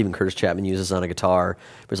one that Stephen Curtis Chapman uses on a guitar.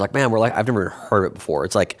 But it's like, man, I've never even heard of it before.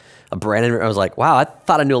 It's like a brand new, I was like, wow, I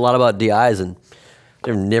thought I knew a lot about DIs, and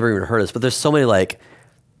I've never even heard of this. But there's so many like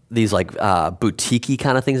these like boutique-y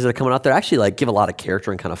kind of things that are coming out there. Actually, like give a lot of character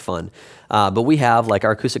and kind of fun. But we have like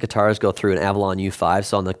our acoustic guitars go through an Avalon U5.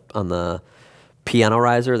 So on the piano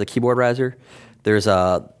riser, the keyboard riser, there's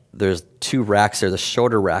 2 racks there. The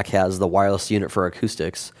shorter rack has the wireless unit for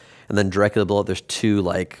acoustics, and then directly below it, there's 2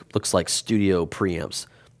 looks like studio preamps.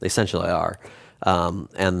 They essentially are.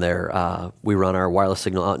 And we run our wireless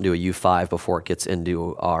signal out into a U5 before it gets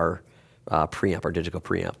into our preamp, our digital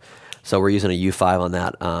preamp. So we're using a U5 on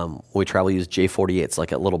that. We try to use J48. It's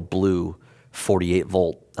like a little blue 48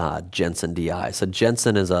 volt Jensen DI. So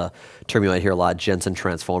Jensen is a term you might hear a lot, Jensen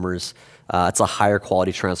transformers. It's a higher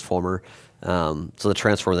quality transformer. So the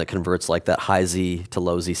transformer that converts like that high Z to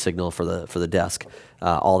low Z signal for the desk,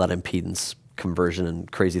 all that impedance conversion and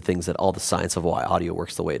crazy things, that all the science of why audio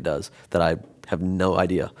works the way it does that I have no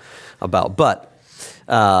idea about. But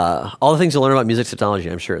all the things you'll learn about music technology,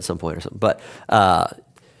 I'm sure at some point or something. But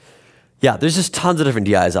yeah, there's just tons of different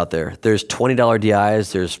DIs out there. There's $20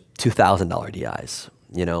 DIs. There's $2,000 DIs.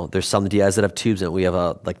 You know, there's some DIs that have tubes in it. We have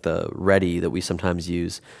like the Ready that we sometimes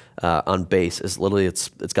use on bass. It's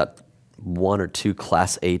got 1 or 2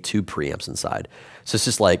 Class A tube preamps inside. So it's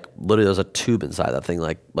just like literally there's a tube inside that thing,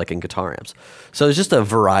 like in guitar amps. So there's just a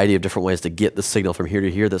variety of different ways to get the signal from here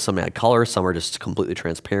to here. That some add color, some are just completely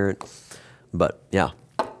transparent. But yeah,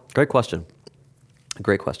 great question.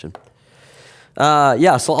 Great question.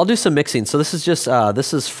 Yeah, so I'll do some mixing. So this is just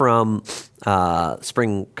this is from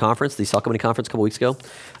spring conference, the Cell Company conference a couple weeks ago,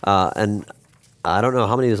 and I don't know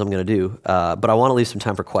how many of these I'm going to do, but I want to leave some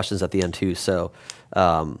time for questions at the end too. So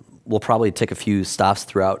we'll probably take a few stops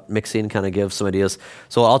throughout mixing, kind of give some ideas.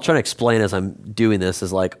 So I'll try to explain as I'm doing this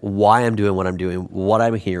is like why I'm doing what I'm doing, what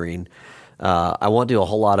I'm hearing. I won't do a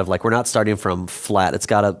whole lot of like, we're not starting from flat. It's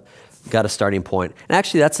got a starting point. And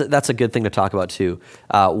actually that's a good thing to talk about too.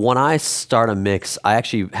 When I start a mix, I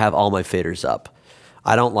actually have all my faders up.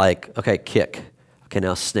 I don't like, okay, kick. Okay,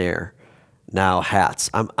 now snare. Now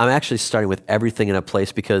hats. I'm actually starting with everything in a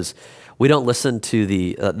place because we don't listen to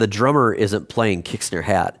the drummer isn't playing kick, snare,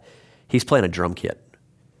 hat. He's playing a drum kit.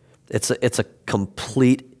 It's a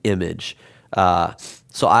complete image.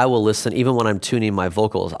 So I will listen, even when I'm tuning my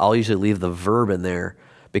vocals, I'll usually leave the verb in there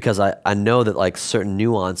because I know that like certain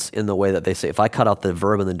nuance in the way that they say, if I cut out the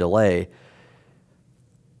verb and the delay,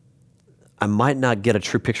 I might not get a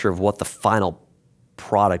true picture of what the final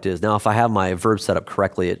product is. Now, if I have my verb set up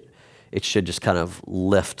correctly, it should just kind of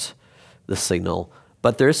lift the signal.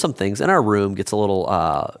 But there is some things, and our room gets a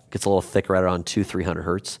little thick right around 200-300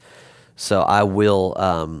 hertz. So I will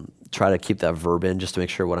try to keep that verb in just to make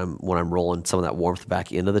sure when I'm rolling some of that warmth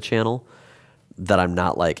back into the channel, that I'm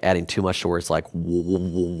not like adding too much to where it's like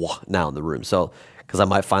now in the room. So because I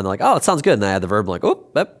might find like, oh, it sounds good, and I add the verb, I'm like, oh,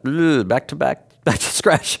 back to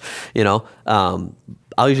scratch. You know,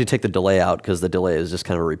 I'll usually take the delay out because the delay is just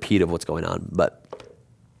kind of a repeat of what's going on. But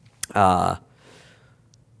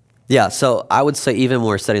yeah, so I would say even when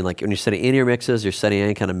we're setting, like when you're setting in your mixes, you're setting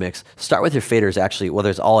any kind of mix, start with your faders actually, whether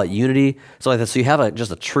it's all at unity, so like that. So you have just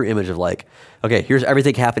a true image of like, okay, here's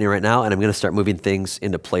everything happening right now, and I'm going to start moving things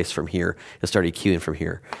into place from here and start EQing from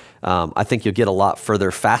here. I think you'll get a lot further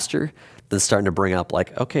faster than starting to bring up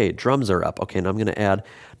like, okay, drums are up. Okay, now I'm going to add.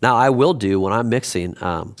 Now I will do, when I'm mixing,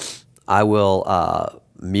 I will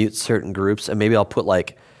mute certain groups, and maybe I'll put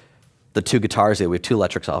like the 2 guitars there. We have 2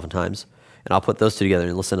 electrics oftentimes. And I'll put those 2 together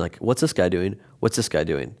and listen like, what's this guy doing? What's this guy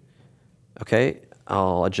doing? Okay,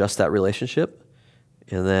 I'll adjust that relationship.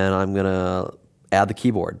 And then I'm going to add the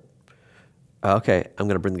keyboard. Okay, I'm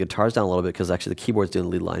going to bring the guitars down a little bit because actually the keyboard's doing the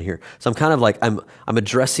lead line here. So I'm kind of like, I'm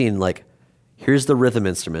addressing like, here's the rhythm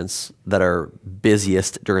instruments that are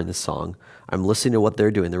busiest during the song. I'm listening to what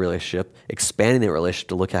they're doing in the relationship, expanding the relationship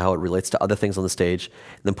to look at how it relates to other things on the stage,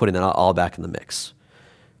 and then putting that all back in the mix.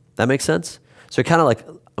 That makes sense? So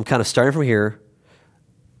I'm kind of starting from here,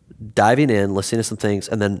 diving in, listening to some things,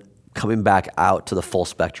 and then coming back out to the full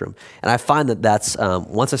spectrum. And I find that that's,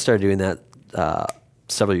 once I started doing that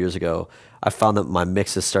several years ago, I found that my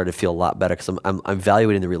mixes started to feel a lot better because I'm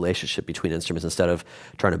evaluating the relationship between instruments instead of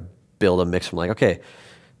trying to build a mix from like, okay,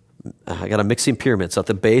 I got a mixing pyramid. So at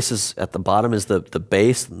the bottom is the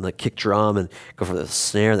bass and the kick drum, and go for the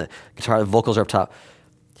snare, the guitar, the vocals are up top.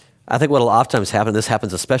 I think what will oftentimes happen, this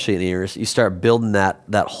happens especially in ears, you start building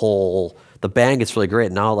that whole, the band gets really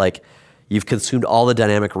great. Now like you've consumed all the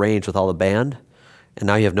dynamic range with all the band, and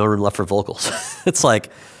now you have no room left for vocals. It's like,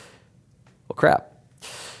 well, crap.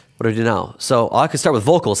 What do I do now? So I could start with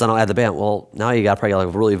vocals, and I'll add the band. Well, now you got probably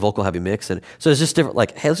like a really vocal heavy mix, and so it's just different.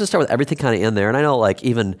 Like, hey, let's just start with everything kind of in there. And I know like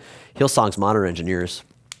even Hillsong's monitor engineers,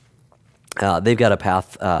 they've got a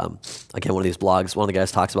path. Again, one of these blogs, one of the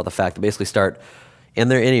guys talks about the fact that basically start in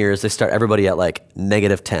their in-ears, they start everybody at like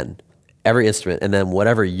 -10, every instrument, and then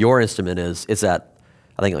whatever your instrument is, it's at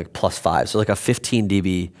I think like +5. So like a 15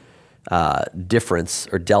 dB difference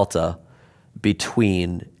or delta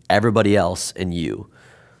between everybody else and you.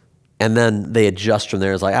 And then they adjust from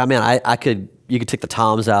there. It's like, oh man, you could take the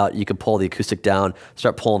toms out, you could pull the acoustic down,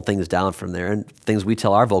 start pulling things down from there. And things we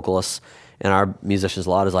tell our vocalists and our musicians a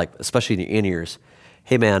lot is like, especially in your in-ears,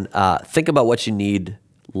 hey man, think about what you need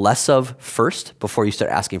less of first before you start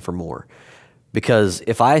asking for more. Because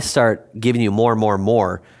if I start giving you more and more and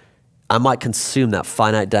more, I might consume that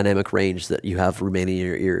finite dynamic range that you have remaining in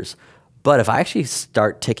your ears. But if I actually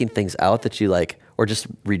start taking things out that you like, or just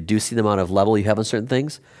reducing the amount of level you have on certain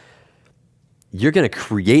things, you're going to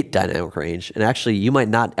create dynamic range, and actually you might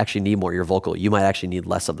not actually need more of your vocal. You might actually need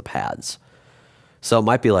less of the pads. So it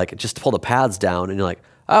might be like, just pull the pads down and you're like,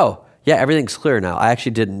 oh yeah, everything's clear now. I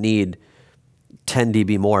actually didn't need 10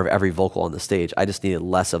 dB more of every vocal on the stage. I just needed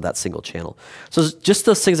less of that single channel. So it's just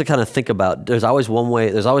those things to kind of think about. There's always one way,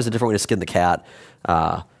 there's always a different way to skin the cat.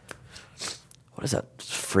 What does that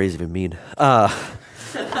phrase even mean?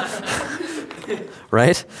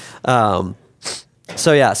 Right?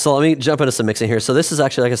 So yeah, so let me jump into some mixing here. So this is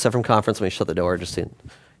actually, like I said, from conference. Let me shut the door just in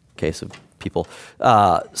case of people.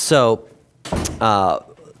 The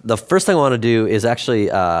first thing I want to do is actually,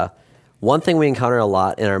 one thing we encounter a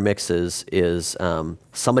lot in our mixes is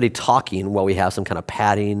somebody talking while we have some kind of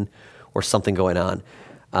padding or something going on.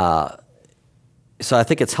 So I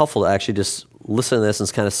think it's helpful to actually just listen to this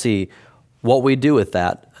and kind of see what we do with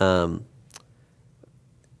that.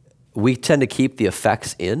 We tend to keep the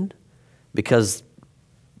effects in because,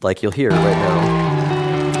 like you'll hear right now.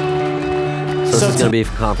 So this is going to be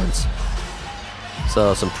for conference.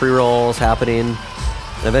 So some pre-rolls happening.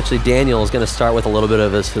 And eventually Daniel is going to start with a little bit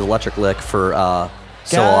of his electric lick for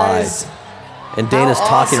So Guys, Alive. And Dana's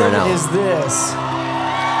talking right now. Is this?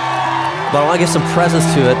 But I want to give some presence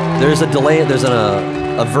to it. There's a delay, there's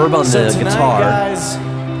a verb on the tonight, guitar. Guys,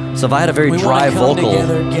 So if I had a very we dry wanna come vocal,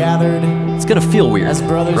 together, gathered it's going to feel weird, as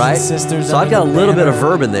brothers right? and sisters So I've got a under the little bit of banner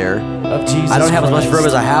verb in there. of Jesus I don't have as much Christ. verb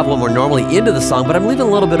as I have when we're normally into the song, but I'm leaving a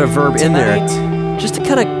little bit of verb in there Tonight, just to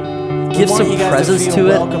kind of give want some you guys to presence feel to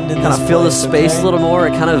it, welcomed in kind this of fill the place, space okay? a little more.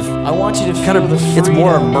 It kind of, I want you to feel the it's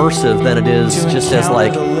more freedom immersive than it is to just as encounter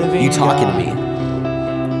like the living you talking God. to me.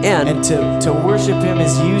 And and to worship Him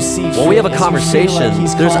as you see fit. when we have a as you feel conversation, like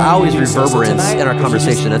He's there's calling always you to do so. So reverberance tonight, in our if you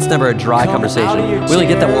conversation. just It's never a dry come out of conversation. your We only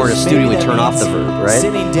get that when we're in a chairs, studio, we maybe turn that off the means verb, right?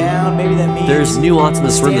 Sitting down, maybe that means There's nuance in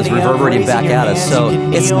this room that's standing up, reverberating back raising at your us, hands. so You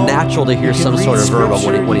can it's kneel, natural to hear you can some read sort of verb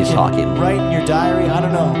scripture, when he's you can talking. Write in your diary, I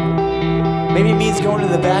don't know. Maybe it means going to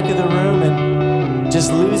the back of the room and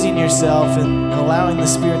just losing yourself and allowing the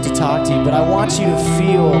Spirit to talk to you. But I want you to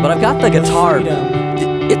feel. But I've got the guitar. freedom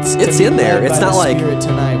It's to be in there. led It's by not the like Spirit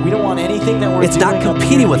tonight. We don't want anything that we're it's doing not up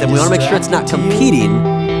competing here with to him. be We want to make sure it's not distracting to you.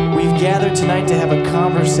 competing. We've gathered tonight to have a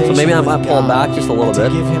conversation. So maybe I with might pull God back just a little and bit.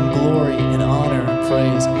 to give Him glory and honor and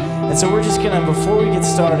praise. And so we're just gonna, before we get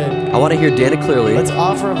started, I want to hear Dana clearly. let's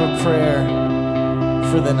offer up a prayer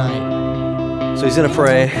for the night. So he's going to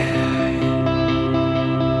pray.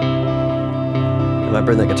 I might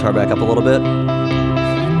bring that guitar back up a little bit. I'm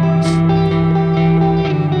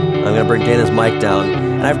going to bring Dana's mic down.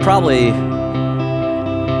 And I've probably...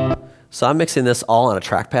 So I'm mixing this all on a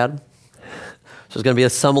trackpad. So there's going to be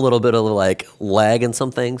some little bit of like lag in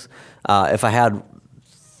some things. If I had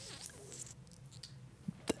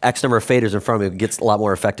X number of faders in front of me, it gets a lot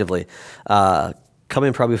more effectively.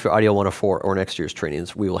 Coming probably for Audio 104 or next year's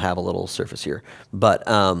trainings, we will have a little surface here. But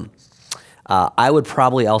I would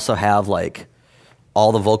probably also have like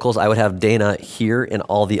all the vocals. I would have Dana here and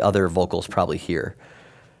all the other vocals probably here.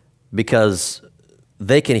 because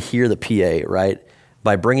they can hear the PA, right?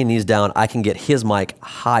 By bringing these down, I can get his mic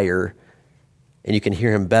higher and you can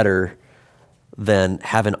hear him better than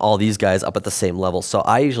having all these guys up at the same level. So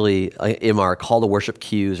I usually, in our call to worship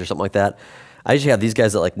cues or something like that, I usually have these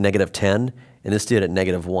guys at like -10 and this dude at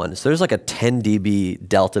 -1. So there's like a 10 dB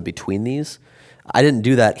delta between these. I didn't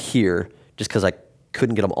do that here just because I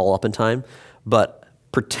couldn't get them all up in time, but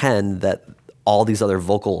pretend that all these other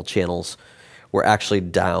vocal channels were actually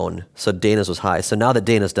down. So Dana's was high. So now that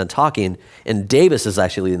Dana's done talking and Davis is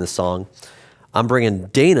actually leading the song, I'm bringing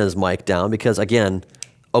Dana's mic down because, again,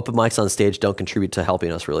 open mics on stage don't contribute to helping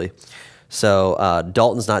us really. So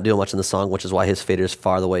Dalton's not doing much in the song, which is why his fader is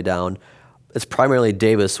far the way down. It's primarily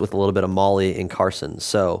Davis with a little bit of Molly and Carson.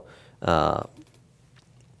 So I'm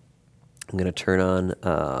going to turn on,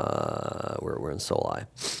 we're in Soli.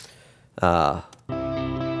 So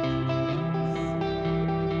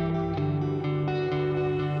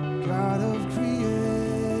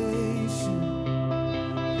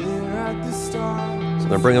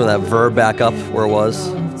I'm going to bring that verb back up where it was.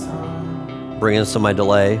 Bring in some of my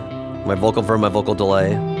delay, my vocal verb, my vocal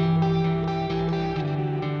delay.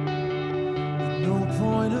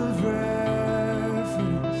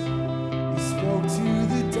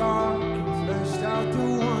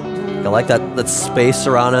 I like that space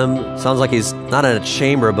around him. Sounds like he's not in a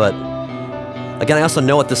chamber, but again, I also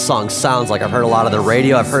know what this song sounds like. I've heard a lot of the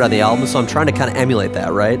radio, I've heard on the album, so I'm trying to kind of emulate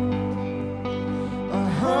that, right?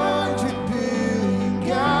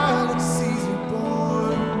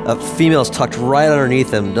 A female's tucked right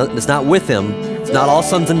underneath him. It's not with him. It's not all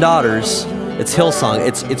sons and daughters. It's Hillsong.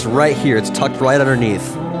 It's right here. It's tucked right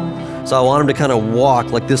underneath. So I want him to kind of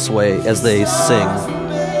walk like this way as they sing.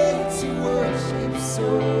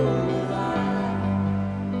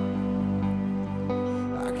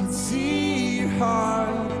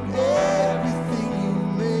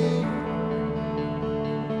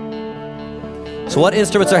 So what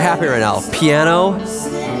instruments are happening right now? Piano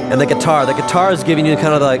and the guitar. The guitar is giving you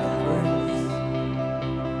kind of like,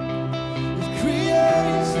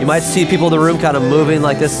 you might see people in the room kind of moving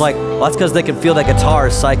like this, like, well, that's because they can feel that guitar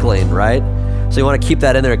is cycling, right? So you want to keep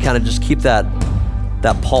that in there, kind of just keep that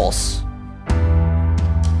pulse.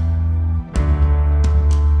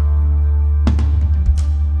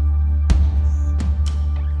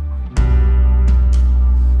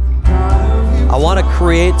 I want to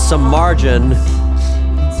create some margin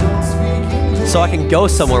so I can go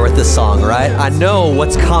somewhere with this song, right? I know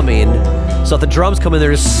what's coming. So if the drums come in,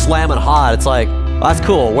 they're just slamming hot. It's like, well, that's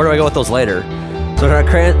cool. Where do I go with those later? So we're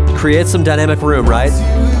gonna create some dynamic room, right?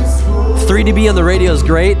 3 dB on the radio is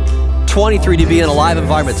great. 23 dB in a live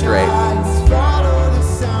environment's great.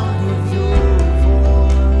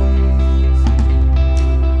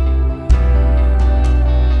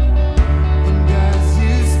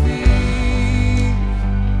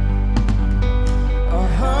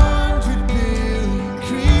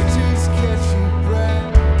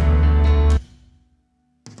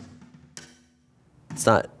 It's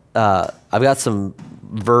not, I've got some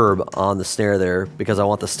verb on the snare there because I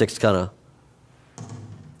want the sticks kind of,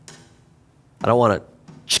 I don't want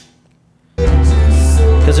to,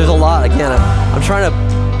 because there's a lot, I'm trying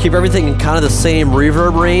to keep everything in kind of the same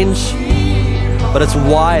reverb range, but it's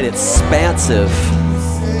wide, it's expansive.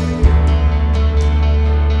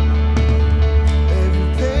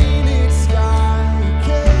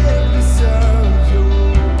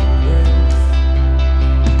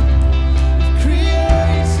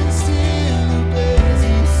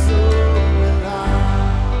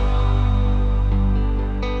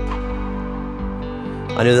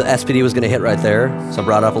 I knew the SPD was going to hit right there, so I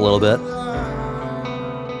brought it up a little bit.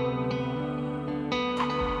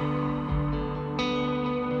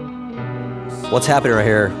 What's happening right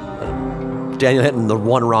here? Daniel hitting the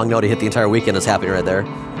one wrong note he hit the entire weekend is happening right there.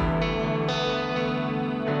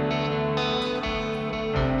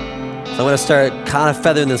 So I'm going to start kind of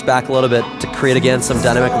feathering this back a little bit to create again some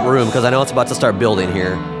dynamic room because I know it's about to start building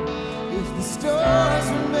here.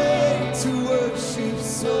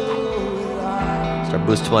 Start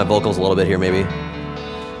boosting my vocals a little bit here, maybe.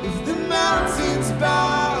 If the mountains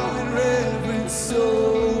bow in reverence,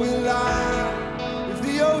 so will I. If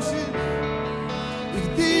the oceans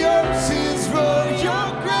roar your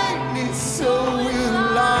greatness, so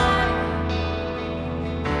will I.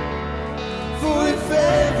 For if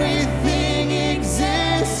everything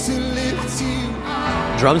exists to lift you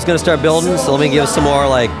high. Drum's gonna start building, so let me give some more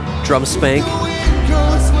like drum spank.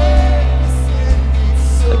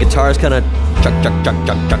 The guitar's kind of chuck, chuck, chuck,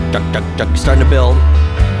 chuck, chuck, chuck, chuck, chuck, starting to build.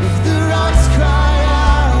 If the rocks cry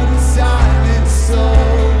out in silence, so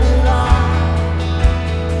will I.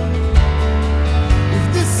 If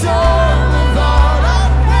the soul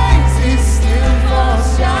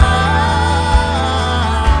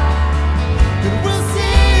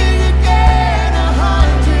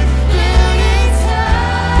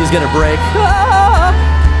is gonna break. Ah!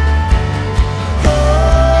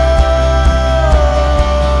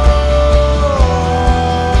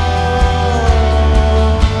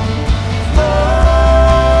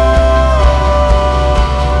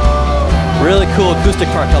 Really cool acoustic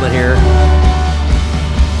part coming here.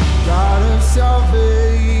 God of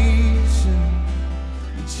salvation,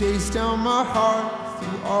 you chased down my heart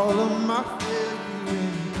through all of my failure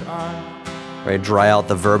and pride. Right, dry out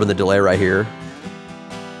the verb and the delay right here.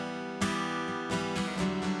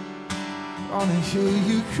 On a hill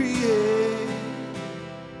you create.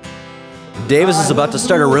 Davis is about to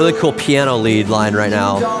start a really cool piano lead line right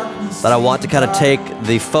now that I want to kind of take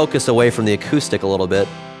the focus away from the acoustic a little bit.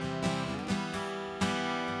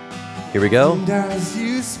 Here we go. And as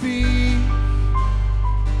you speak,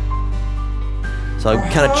 So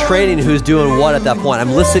I'm kind of trading who's doing what at that point.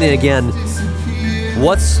 I'm listening again.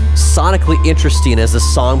 What's sonically interesting as the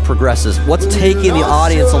song progresses? What's taking the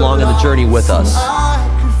audience along on the journey with us? I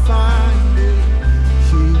could find it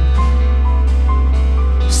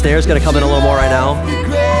here. Snare's gonna come in a little more right now. The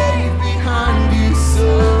grave behind you, so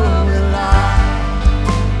alive.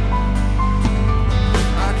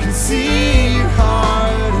 I can see your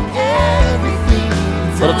heart and everything.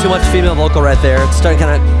 A little too much female vocal right there. It's starting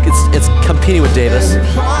kind of, it's competing with Davis. Every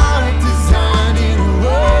part designed in a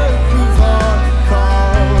work of art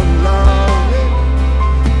called love.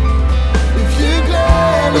 If you're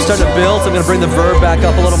glad We're starting to build, so I'm gonna bring the verb back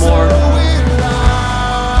up a little more.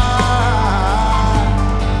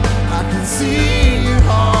 I can see your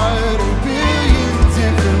heart a billion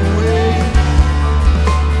different ways.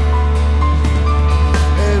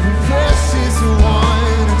 Every precious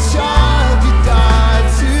one, a child you died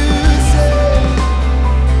to save.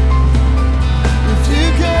 If you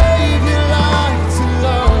gave your life to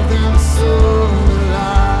love them so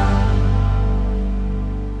alive,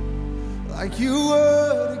 like you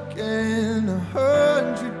would again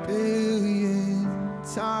 100 billion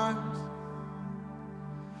times.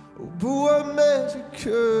 But what measure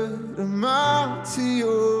could amount to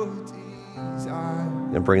your desire? I'm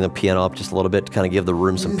gonna bring the piano up just a little bit to kind of give the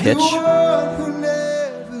room some The pitch. one who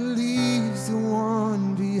never leaves the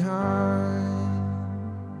one behind.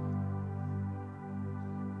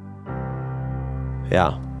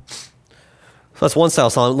 Yeah. So that's one style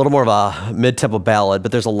song, a little more of a mid-tempo ballad,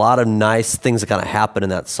 but there's a lot of nice things that kind of happen in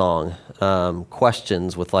that song.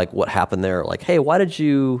 Questions with like what happened there, like, hey, why did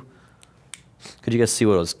you? Could you guys see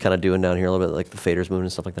what I was kind of doing down here a little bit, like the faders moving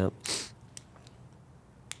and stuff like that?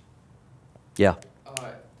 Yeah.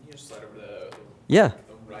 You just slide over the Yeah. the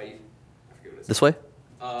right. I forget what it's. This way?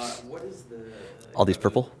 What is the? All these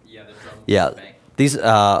purple? Yeah, the drum. Yeah. bank. These.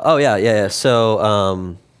 Oh yeah.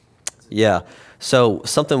 So yeah. So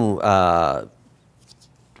something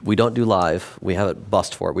we don't do live. We have it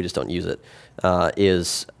bussed for it. We just don't use it.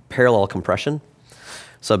 Is parallel compression.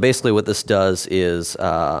 So basically, what this does is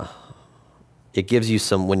it gives you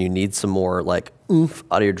some, when you need some more like oomph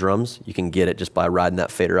out of your drums, you can get it just by riding that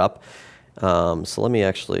fader up. So let me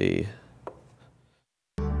actually.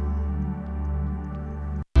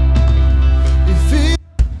 If it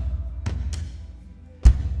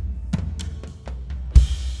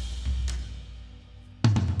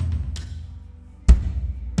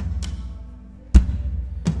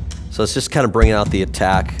So it's just kind of bringing out the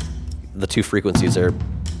attack, the two frequencies there.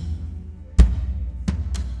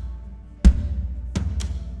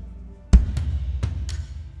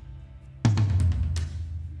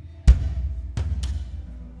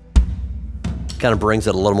 Kind of brings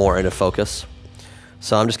it a little more into focus.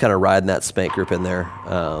 So I'm just kind of riding that spank group in there.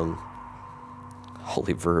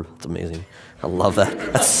 Holy verb, it's amazing. I love that.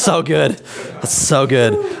 That's so good. That's so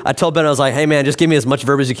good. I told Ben, I was like, hey man, just give me as much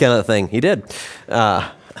verb as you can on that thing. He did.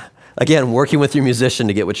 Again, working with your musician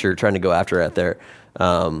to get what you're trying to go after at there.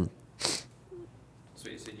 So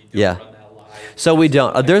you said you don't Yeah. run that live. So we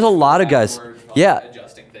don't. There's a lot of guys. Words while Yeah,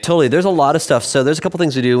 adjusting things. totally. There's a lot of stuff. So there's a couple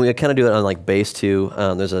things we do. We kind of do it on like bass too.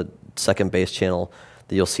 There's a second bass channel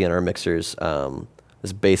that you'll see in our mixers.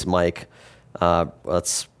 This bass mic.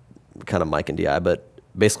 That's kind of mic and DI, but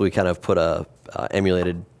basically we kind of put a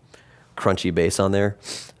emulated crunchy bass on there.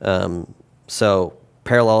 So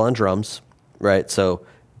parallel on drums, right? So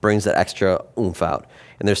brings that extra oomph out.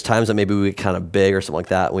 And there's times that maybe we get kind of big or something like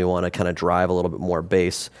that, and we want to kind of drive a little bit more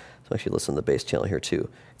bass. So actually listen to the bass channel here too.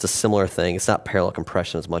 It's a similar thing. It's not parallel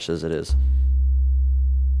compression as much as it is.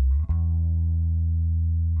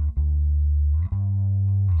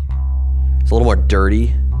 It's a little more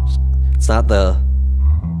dirty. It's not the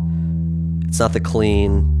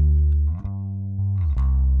clean,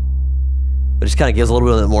 but it just kind of gives a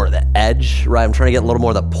little bit more of the edge, right? I'm trying to get a little more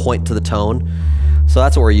of the point to the tone. So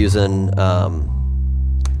that's what we're using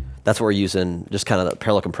that's what we're using. Just kind of the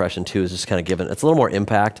parallel compression too is just kind of given. It's a little more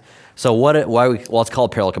impact. So it's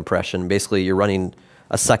called parallel compression. Basically, you're running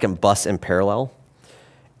a second bus in parallel,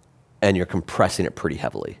 and you're compressing it pretty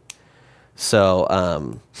heavily.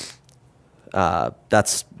 So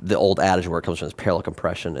that's the old adage where it comes from, is parallel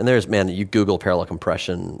compression. And you Google parallel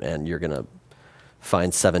compression, and you're gonna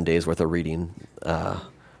find 7 days worth of reading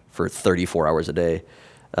for 34 hours a day.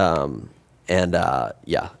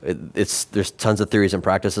 There's tons of theories and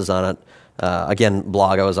practices on it. Again,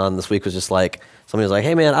 blog I was on this week was just like, somebody was like,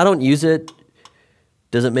 hey man, I don't use it.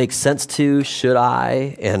 Does it make sense to? Should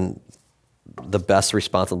I? And the best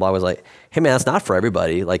response on the blog was like, hey man, that's not for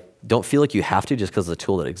everybody. Like, don't feel like you have to just because it's a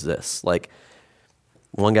tool that exists. Like,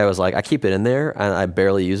 one guy was like, I keep it in there and I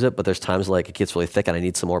barely use it, but there's times like it gets really thick and I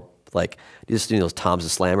need some more, like, you just do those toms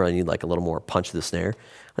of slammer. I need like a little more punch to the snare.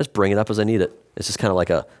 I just bring it up as I need it. It's just kind of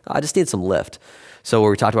like I just need some lift. So what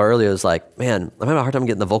we talked about earlier is like, man, I'm having a hard time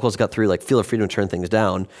getting the vocals got through, like feel the freedom to turn things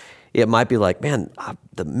down. It might be like, man,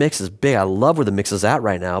 the mix is big. I love where the mix is at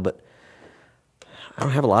right now, but I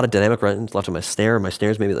don't have a lot of dynamic range left on my snare. My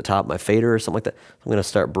snare's maybe at the top of my fader or something like that. I'm going to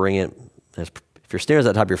start bringing it. If your snare's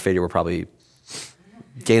at the top of your fader,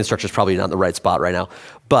 gain structure's probably not in the right spot right now.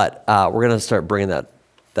 But we're going to start bringing that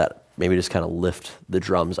maybe just kind of lift the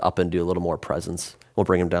drums up and do a little more presence. We'll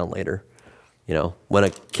bring them down later. You know, when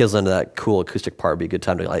it kills into that cool acoustic part, it'd be a good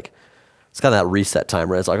time to like, it's kind of that reset time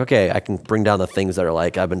where it's like, okay, I can bring down the things that are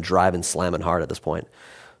like, I've been driving, slamming hard at this point.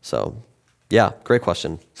 So, yeah, great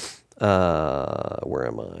question. Where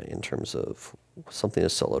am I in terms of something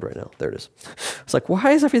is soloed right now? There it is. It's like,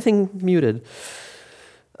 why is everything muted?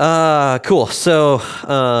 Cool. So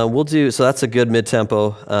so that's a good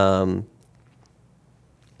mid-tempo. Come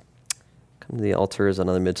to the altar is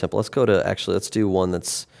another mid-tempo. Let's do one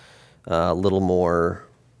that's a little more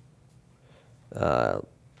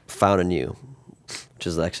Found in You, which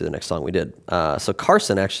is actually the next song we did. So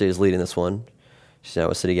Carson actually is leading this one. She's now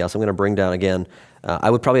with City Gal. So I'm going to bring down again. I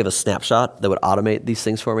would probably have a snapshot that would automate these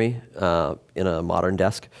things for me in a modern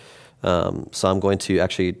desk. So I'm going to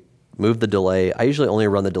actually move the delay. I usually only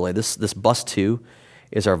run the delay. This bus 2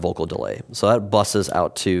 is our vocal delay. So that buses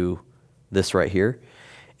out to this right here.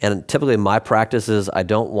 And typically my practice is I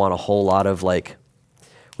don't want a whole lot of like,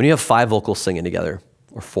 when you have 5 vocals singing together,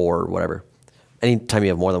 or 4 or whatever, anytime you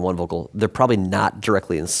have more than one vocal, they're probably not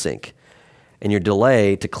directly in sync. And your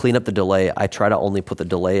delay, to clean up the delay, I try to only put the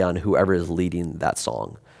delay on whoever is leading that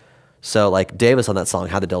song. So like Davis on that song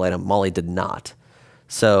had the delay on, Molly did not.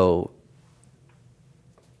 So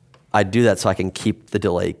I do that so I can keep the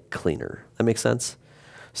delay cleaner. That makes sense?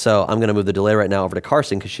 So I'm gonna move the delay right now over to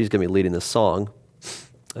Carson because she's gonna be leading this song.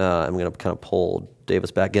 I'm gonna kind of pull Davis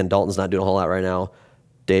back. Again, Dalton's not doing a whole lot right now.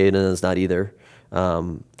 Dana's not either.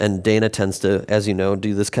 And Dana tends to, as you know,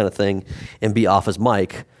 do this kind of thing and be off his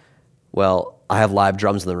mic. Well, I have live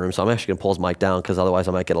drums in the room, so I'm actually gonna pull his mic down because otherwise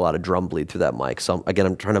I might get a lot of drum bleed through that mic. So again,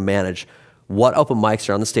 I'm trying to manage what open mics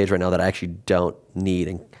are on the stage right now that I actually don't need,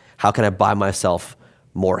 and how can I buy myself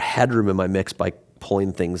more headroom in my mix by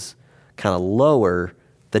pulling things kind of lower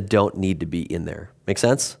that don't need to be in there. Make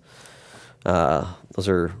sense? Those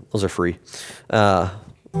are free.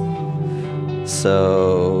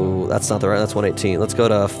 So that's not the right, that's 118. Let's go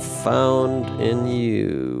to Found in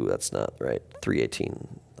You. That's not right. 318.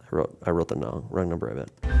 I wrote the wrong number, I bet.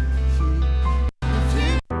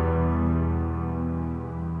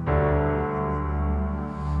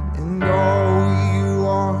 And all we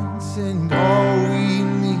want and all we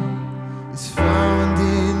need is found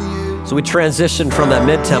in you. So we transitioned from that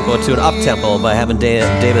mid-tempo to an up-tempo by having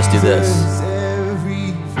Davis do this.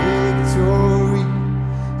 Every victory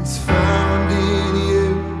is found in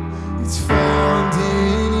you. It's found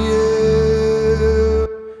in you.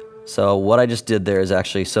 So what I just did there is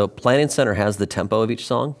actually, so Planning Center has the tempo of each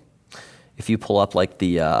song. If you pull up like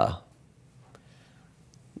the,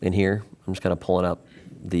 in here, I'm just kind of pulling up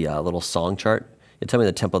the little song chart. It tell me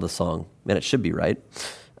the tempo of the song. Man, it should be right.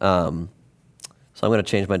 So I'm going to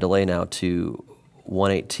change my delay now to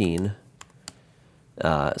 118.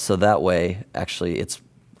 So that way, actually, it's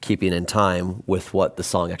keeping in time with what the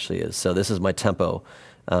song actually is. So this is my tempo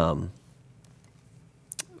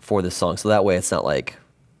for this song. So that way, it's not like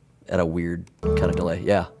at a weird kind of delay.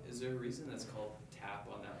 Yeah. Is there a reason that's called tap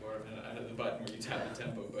on that board? I know the button where you tap the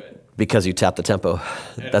tempo, but Because you tap the tempo.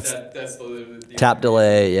 that's the Tap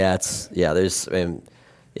delay. Yeah, there's,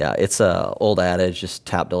 it's a old adage. Just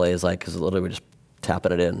tap delay is like, because literally we're just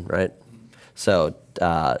tapping it in, right? So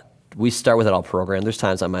we start with it all programmed. There's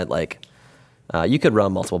times I might like, you could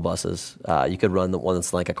run multiple buses. You could run the one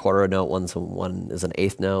that's like a quarter note, one is an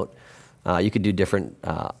eighth note. You could do different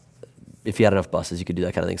if you had enough buses, you could do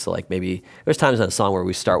that kind of thing. So like maybe there's times in a song where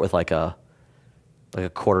we start with like a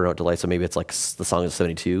quarter note delay. So maybe it's like the song is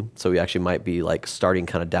 72. So we actually might be like starting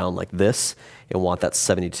kind of down like this and want that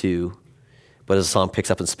 72. But as the song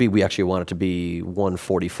picks up in speed, we actually want it to be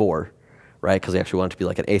 144, right? Because we actually want it to be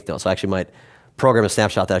like an eighth note. So I actually might program a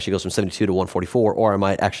snapshot that actually goes from 72 to 144, or I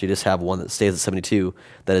might actually just have one that stays at 72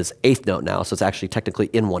 that is eighth note now. So it's actually technically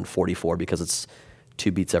in 144 because it's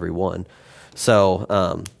 2 beats every one.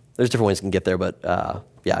 So there's different ways you can get there, but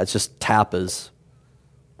yeah, it's just tap is.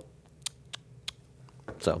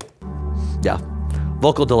 So yeah,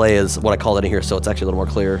 vocal delay is what I call it in here, so it's actually a little more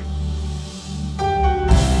clear.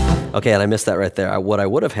 Okay, and I missed that right there. What I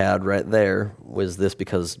would have had right there was this,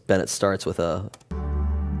 because Bennett starts with a.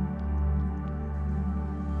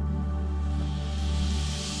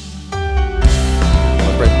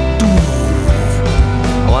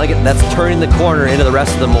 I want to get, that's turning the corner into the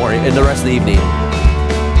rest of the morning, in the rest of the evening.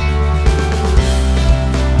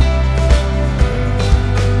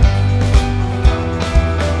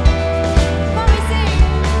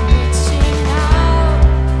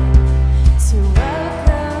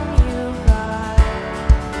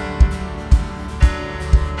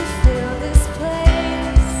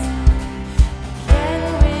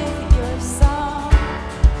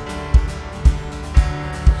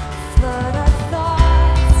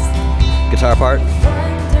 Guitar part.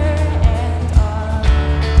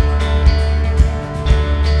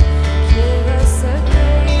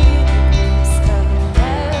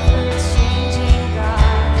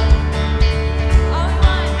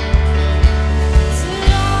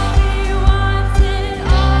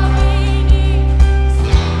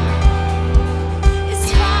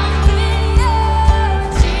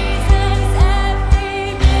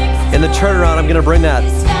 In the turnaround, I'm gonna bring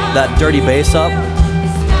that dirty bass up.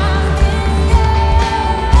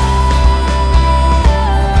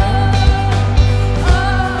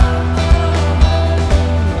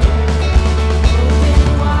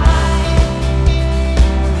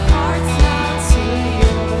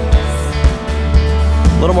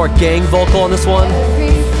 A little more gang vocal on this one.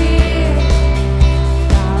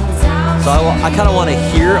 So I kind of want to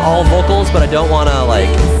hear all vocals, but I don't want to like.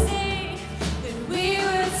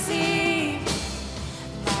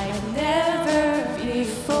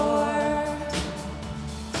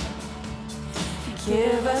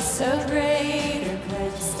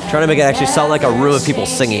 Trying to make it actually sound like a room of people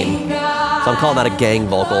singing. So I'm calling that a gang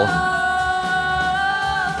vocal.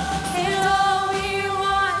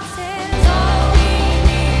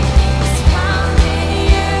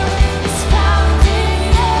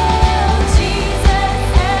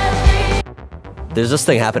 There's this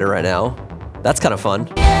thing happening right now. That's kind of fun.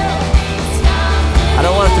 I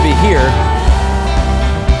don't want it to be here,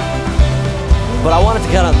 but I want it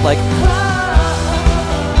to kind of like,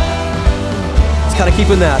 it's kind of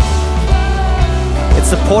keeping that, it's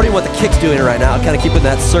supporting what the kick's doing right now, kind of keeping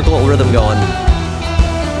that circle rhythm going.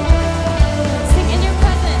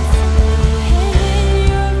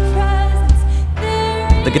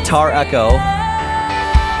 The guitar echo.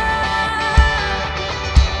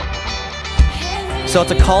 So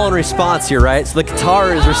it's a call and response here, right? So the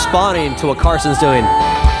guitar is responding to what Carson's doing.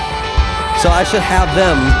 So I should have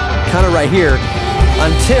them kind of right here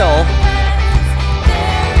until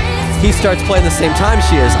he starts playing the same time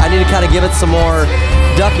she is. I need to kind of give it some more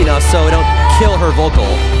duckiness so we don't kill her vocal.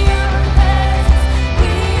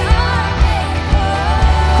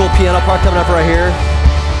 Cool piano part coming up right here.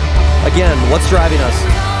 Again, what's driving us?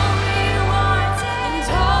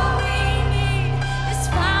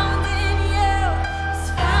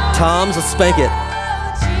 Toms, let's spank it.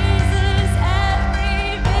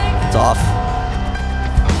 It's off.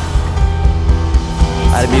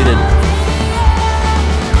 I had it muted.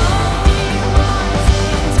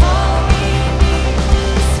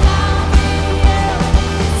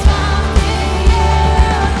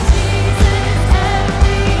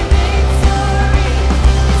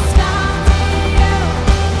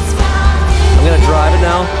 I'm gonna drive it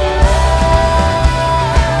now.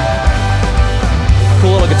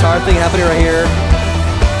 Cool little guitar thing happening right here.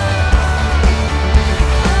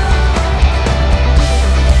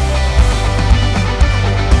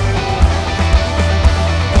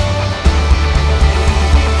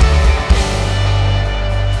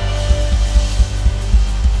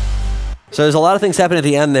 So there's a lot of things happening at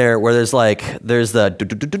the end there where there's the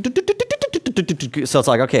so it's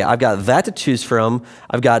like, okay, I've got that to choose from.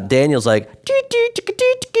 I've got Daniel's like,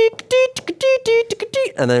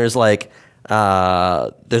 and then there's like,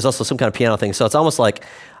 there's also some kind of piano thing. So it's almost like,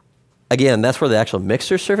 again, that's where the actual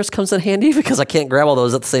mixer surface comes in handy because I can't grab all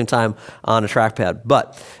those at the same time on a trackpad.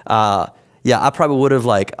 But Yeah, I probably would have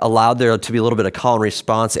like allowed there to be a little bit of call and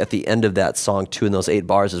response at the end of that song too, in those 8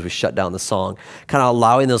 bars as we shut down the song, kind of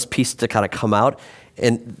allowing those pieces to kind of come out,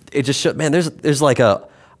 and it just showed, man, there's like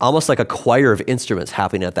almost like a choir of instruments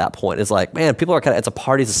happening at that point. It's like, man, people are it's a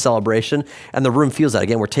party, it's a celebration, and the room feels that.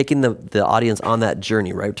 Again, we're taking the audience on that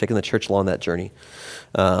journey, right? We're taking the church along that journey.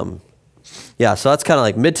 Yeah, so that's kind of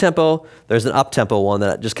like mid-tempo. There's an up-tempo one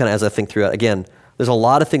that just kind of, as I think through it, again, there's a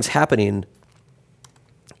lot of things happening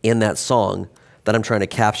in that song that I'm trying to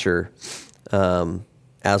capture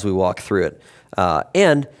as we walk through it.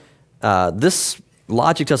 And this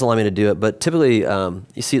Logic doesn't allow me to do it, but typically,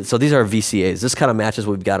 you see, so these are VCAs. This kind of matches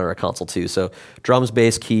what we've got on our console too. So drums,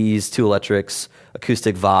 bass, keys, 2 electrics,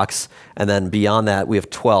 acoustic, Vox, and then beyond that, we have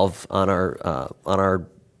 12 on our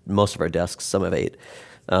most of our desks. Some have 8.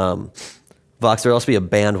 Vox, there'll also be a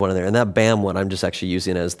band one in there, and that band one I'm just actually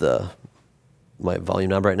using as my volume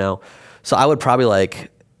knob right now. So I would probably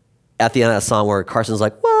like, at the end of that song where Carson's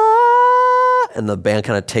like, "Wah!" and the band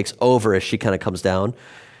kind of takes over as she kind of comes down.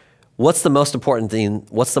 What's the most important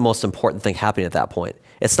thing happening at that point?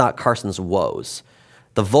 It's not Carson's woes.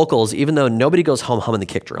 The vocals, even though nobody goes home humming the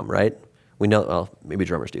kick drum, right? We know, well, maybe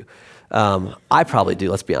drummers do. I probably do,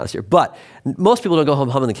 let's be honest here. But most people don't go home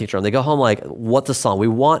humming the kick drum. They go home like, what's the song? We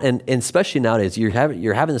want, and especially nowadays, you're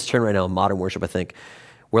having this trend right now in modern worship, I think,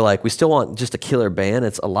 where like, we still want just a killer band.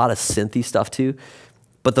 It's a lot of synthy stuff too.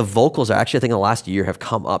 But the vocals are actually, I think in the last year, have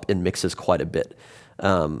come up in mixes quite a bit.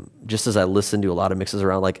 Just as I listen to a lot of mixes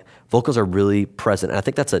around, like vocals are really present. And I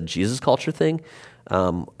think that's a Jesus culture thing.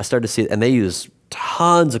 I started to see it, and they use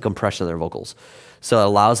tons of compression in their vocals. So it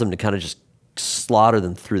allows them to kind of just slaughter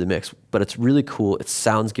them through the mix. But it's really cool. It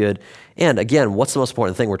sounds good. And again, what's the most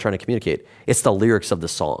important thing we're trying to communicate? It's the lyrics of the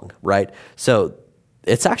song, right? So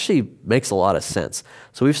it actually makes a lot of sense.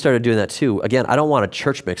 So we've started doing that too. Again, I don't want a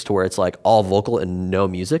church mix to where it's like all vocal and no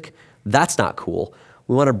music. That's not cool.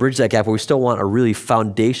 We want to bridge that gap where we still want a really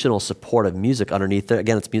foundational support of music underneath there.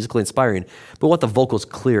 Again, it's musically inspiring, but we want the vocals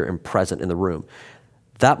clear and present in the room.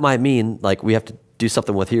 That might mean like we have to do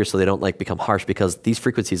something with here so they don't like become harsh, because these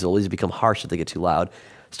frequencies will always become harsh if they get too loud,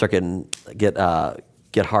 start get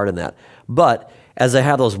hard in that. But as I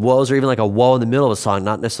have those woes, or even like a woe in the middle of a song,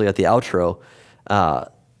 not necessarily at the outro,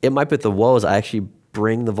 it might be the woes, I actually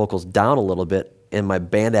bring the vocals down a little bit and my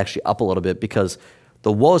band actually up a little bit, because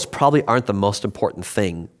the woes probably aren't the most important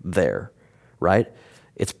thing there, right?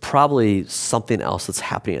 It's probably something else that's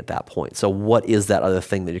happening at that point. So what is that other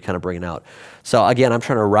thing that you're kind of bringing out? So again, I'm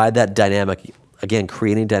trying to ride that dynamic, again,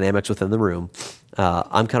 creating dynamics within the room.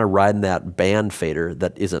 I'm kind of riding that band fader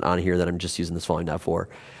that isn't on here that I'm just using this volume knob for.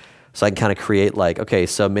 So I can kind of create like, okay,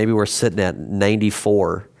 so maybe we're sitting at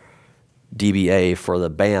 94 dBA for the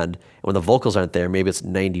band, and when the vocals aren't there, maybe it's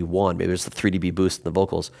 91, maybe there's a 3 dB boost in the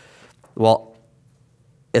vocals. Well,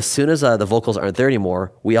 as soon as the vocals aren't there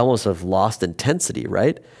anymore, we almost have lost intensity,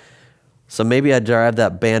 right? So maybe I drive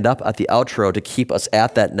that band up at the outro to keep us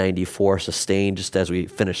at that 94 sustained just as we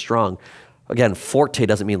finish strong. Again, forte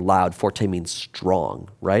doesn't mean loud, forte means strong,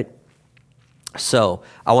 right? So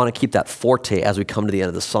I want to keep that forte as we come to the end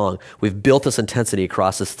of the song. We've built this intensity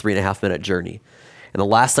across this 3.5 minute journey. And the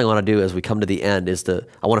last thing I want to do as we come to the end is I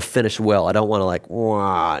want to finish well. I don't want to like,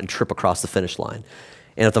 wah, and trip across the finish line.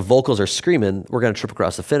 And if the vocals are screaming, we're going to trip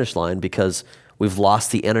across the finish line because we've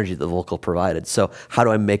lost the energy that the vocal provided. So how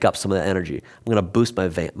do I make up some of that energy? I'm going to boost my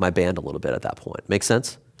band a little bit at that point. Make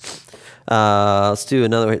sense? Let's do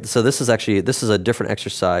another. So this is a different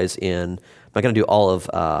exercise in, I'm not going to do all of,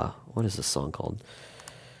 what is this song called?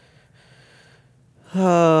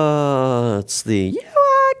 It's the You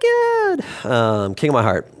Are Good, King of My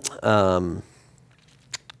Heart. I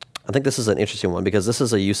think this is an interesting one because this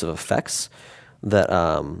is a use of effects that,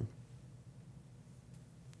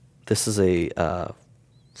 this is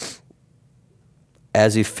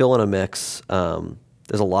as you fill in a mix,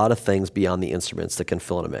 there's a lot of things beyond the instruments that can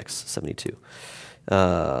fill in a mix, 72.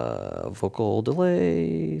 Vocal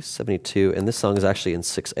delay, 72, and this song is actually in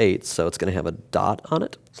 6/8, so it's going to have a dot on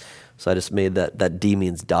it. So I just made that D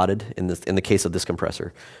means dotted in the case of this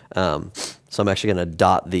compressor. So I'm actually going to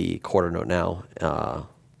dot the quarter note now. I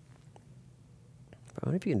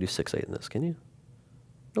wonder if you can do 6/8 in this, can you?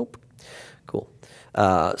 Nope. Cool.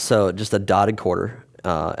 So just a dotted quarter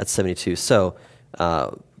at 72. So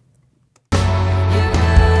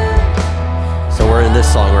we're in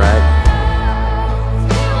this song, right?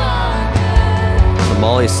 So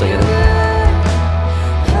Molly's singing it.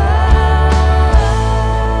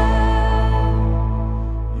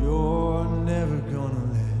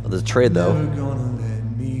 There's a trade though. I'm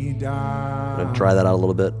gonna dry that out a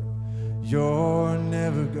little bit.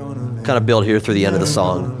 Kind of build here through the end of the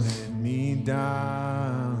song.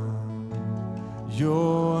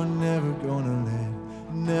 You're never gonna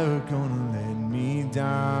let me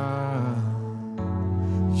down.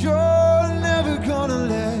 You're never gonna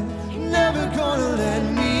let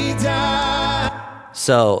me down.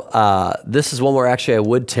 So this is one where actually I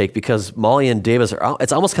would take, because Molly and Davis are,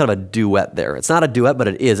 it's almost kind of a duet there. It's not a duet, but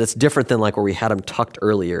it is. It's different than like where we had them tucked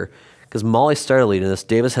earlier, because Molly started leading this.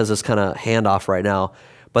 Davis has this kind of handoff right now,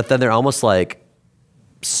 but then they're almost like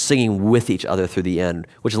singing with each other through the end,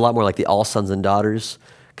 which is a lot more like the All Sons and Daughters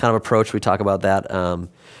kind of approach. We talk about that.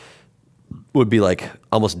 Would be like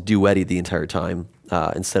almost duetty the entire time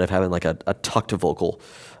instead of having like a tucked vocal.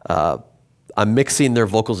 I'm mixing their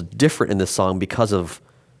vocals different in this song because of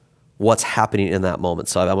what's happening in that moment.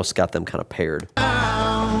 So I've almost got them kind of paired.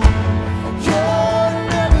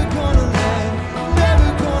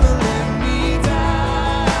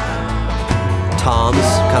 Toms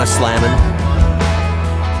kind of slamming.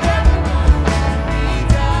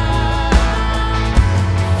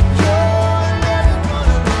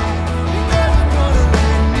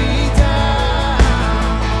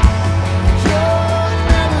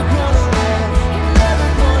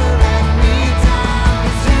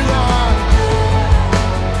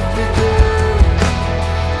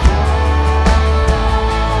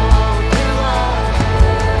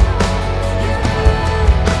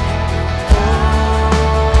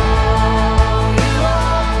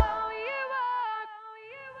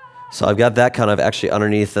 So I've got that kind of actually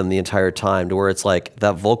underneath them the entire time, to where it's like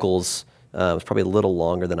that vocals is probably a little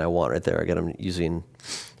longer than I want right there. Again, I'm using,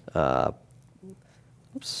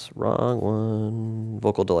 oops, wrong one,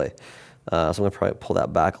 vocal delay. So I'm gonna probably pull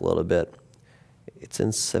that back a little bit. It's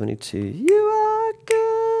in 72, you are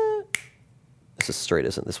good. This is straight,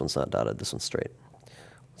 isn't it? This one's not dotted, this one's straight.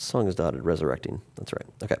 What song is dotted? Resurrecting, that's right,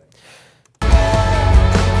 okay.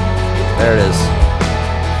 There it is.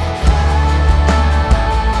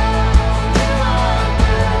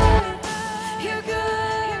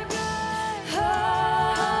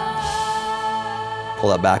 Pull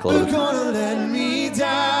that back a little bit. You're gonna let me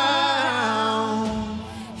down.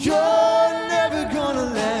 You're never gonna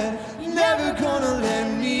let me down. You're never gonna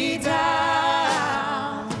let me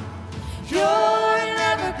down. You're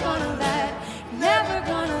never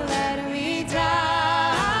gonna let me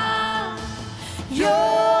down.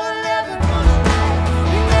 You're never gonna let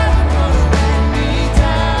me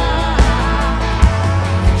down.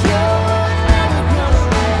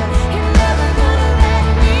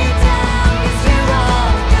 'Cause you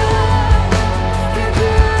are good. You're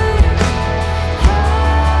good. Oh,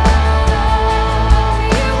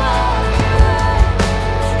 you are good.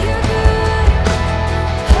 You're good.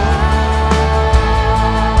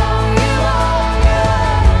 Oh, you are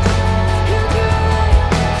good. You're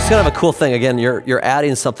good. It's kind of a cool thing. Again, you're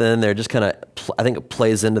adding something in there, just kind of, I think it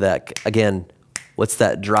plays into that. Again, what's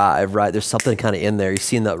that drive, right? There's something kind of in there. You're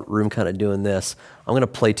seeing that room kind of doing this. I'm going to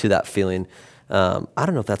play to that feeling. I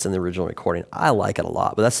don't know if that's in the original recording. I like it a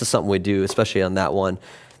lot, but that's just something we do, especially on that one.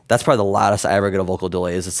 That's probably the loudest I ever get a vocal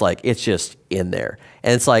delay is. It's like, it's just in there.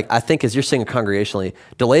 And it's like, I think as you're singing congregationally,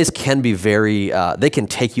 delays can be very, they can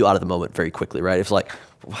take you out of the moment very quickly, right? It's like,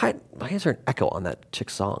 why is there an echo on that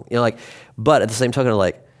chick's song? You know, like, but at the same token,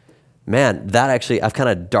 like, man, that actually, I've kind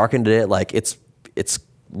of darkened it. Like, it's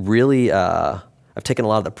really, I've taken a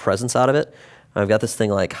lot of the presence out of it. I've got this thing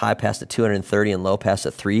like high passed at 230 and low passed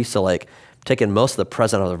at 3. So like, taking most of the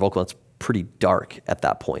present out of their vocal, it's pretty dark at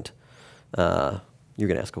that point. You're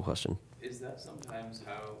gonna ask a question. Is that sometimes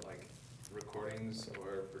how like recordings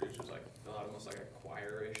or producers like fill out almost like a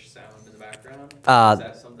choir-ish sound in the background? Is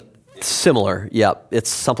that something? Similar, yeah. It's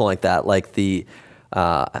something like that. Like the,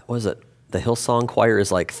 what is it? The Hillsong choir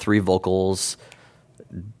is like 3 vocals,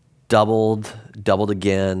 doubled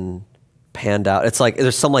again, panned out. It's like,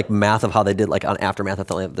 there's some like math of how they did, like on Aftermath, I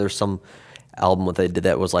thought there's some album what they did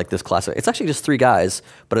that was like this classic. It's actually just 3 guys,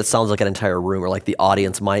 but it sounds like an entire room, or like the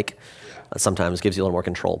audience mic sometimes gives you a little more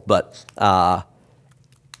control. But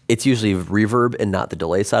it's usually reverb and not the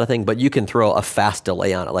delay side of thing, but you can throw a fast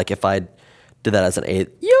delay on it. Like if I did that as an 8,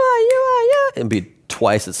 yeah, it'd be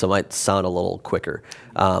twice it, so it might sound a little quicker.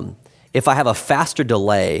 If I have a faster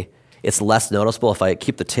delay, it's less noticeable. If I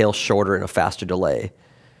keep the tail shorter and a faster delay,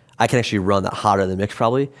 I can actually run that hotter in the mix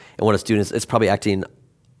probably. And what it's doing is it's probably acting,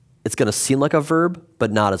 it's gonna seem like a verb,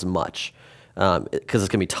 but not as much. Because it's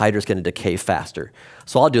gonna be tighter, it's gonna decay faster.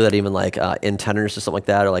 So I'll do that even like in tenors or something like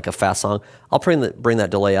that, or like a fast song. I'll bring that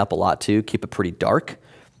delay up a lot too, keep it pretty dark.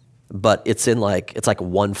 But it's in like, it's like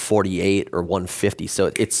 148 or 150.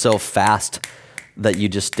 So it's so fast that you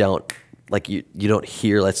just don't, like you don't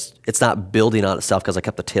hear, it's not building on itself because I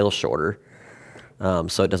kept the tail shorter.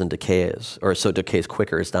 So it doesn't decay so it decays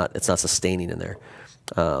quicker. It's not sustaining in there.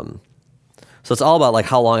 So it's all about like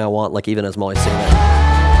how long I want, like even as Molly's singing it.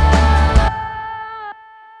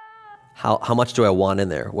 How much do I want in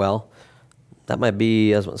there? Well, that might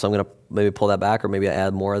be, so I'm going to maybe pull that back or maybe I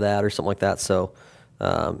add more of that or something like that. So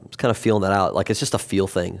just kind of feeling that out. Like it's just a feel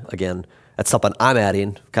thing. Again, that's something I'm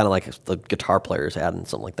adding, kind of like the guitar player's adding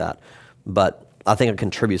something like that. But I think it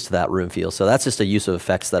contributes to that room feel. So that's just a use of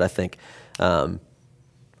effects that I think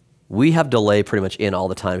we have delay pretty much in all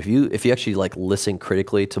the time. If you actually like listen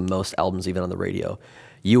critically to most albums, even on the radio,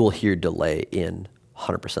 you will hear delay in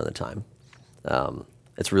 100% of the time.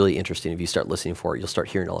 It's really interesting. If you start listening for it, you'll start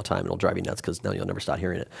hearing it all the time. It'll drive you nuts because now you'll never stop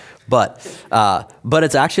hearing it. But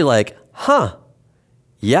it's actually like,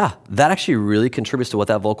 yeah, that actually really contributes to what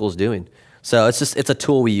that vocal is doing. So it's a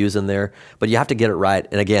tool we use in there, but you have to get it right.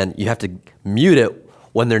 And again, you have to mute it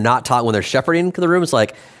when they're not taught, when they're shepherding the room. It's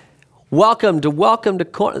like, welcome to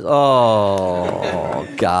Cornerstone. Oh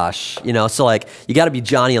gosh, so like you got to be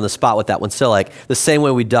Johnny on the spot with that one. So like the same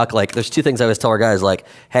way we duck, like there's two things I always tell our guys, like,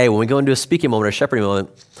 hey, when we go into a speaking moment or a shepherding moment,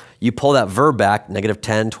 you pull that verb back,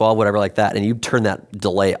 -10, 12, whatever like that, and you turn that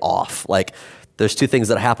delay off. Like there's two things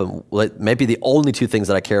that happen. Maybe the only two things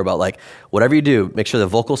that I care about. Like whatever you do, make sure the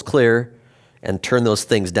vocal's clear and turn those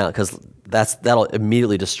things down, because that'll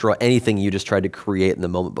immediately destroy anything you just tried to create in the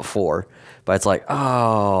moment before. But it's like,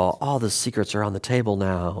 oh, all the secrets are on the table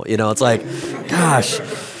now. It's like, gosh.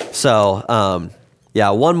 So,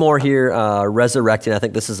 yeah, one more here, Resurrecting. I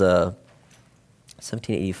think this is a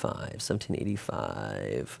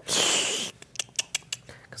 1785.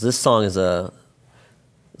 Because this song is a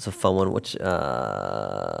fun one, which,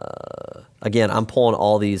 again, I'm pulling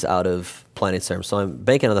all these out of Planetarium. So I'm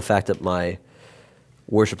banking on the fact that my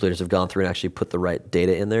worship leaders have gone through and actually put the right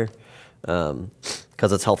data in there,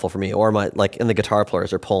 because it's helpful for me. Or like in the guitar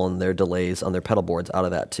players are pulling their delays on their pedal boards out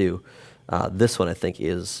of that too. This one I think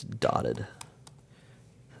is dotted.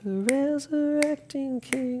 The resurrecting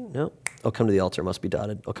King. No. Oh, Come to the Altar must be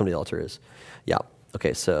dotted. Oh, Come to the Altar is. Yeah.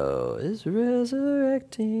 Okay, so is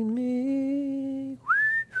resurrecting me.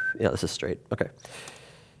 Yeah, this is straight. Okay.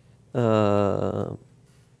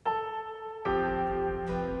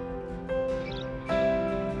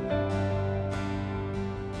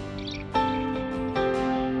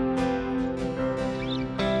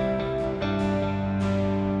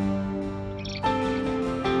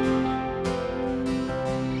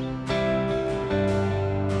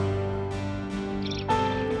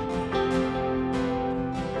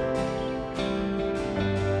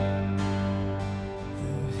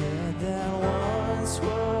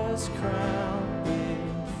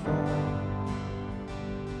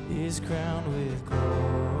 Crowned with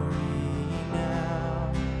glory now,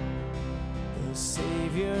 the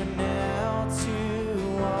Savior now to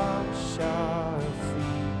wash our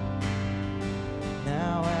feet.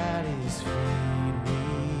 Now at His feet we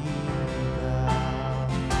bow.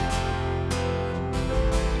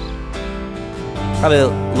 Probably a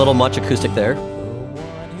little much acoustic there.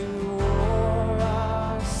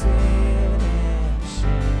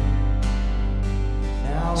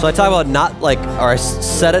 So I talk about not like, or I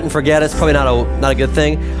set it and forget it. It's probably not a good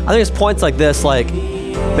thing. I think it's points like this, like,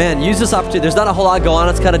 man, use this opportunity. There's not a whole lot going on.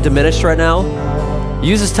 It's kind of diminished right now.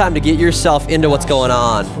 Use this time to get yourself into what's going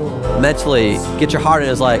on mentally. Get your heart in.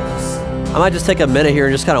 It's like, I might just take a minute here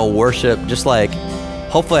and just kind of worship. Just like,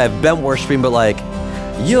 hopefully I've been worshiping, but like,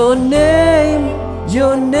 your name.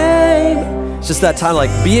 It's just that time, like,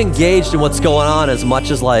 be engaged in what's going on as much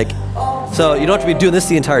as like, so you don't have to be doing this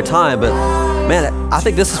the entire time, but man, I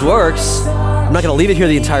think this works. I'm not going to leave it here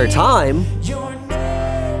the entire time. Your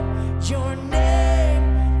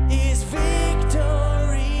name is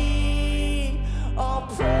victory. All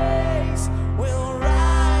praise will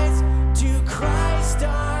rise to Christ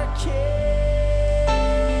our King.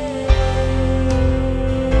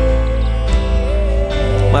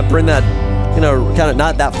 Might bring that, kind of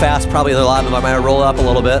not that fast, probably a lot, but I might roll it up a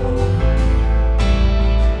little bit.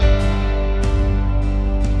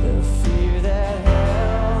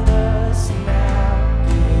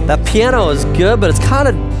 That piano is good, but it's kind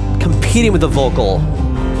of competing with the vocal.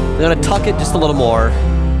 I'm gonna tuck it just a little more.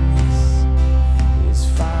 His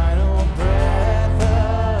final breath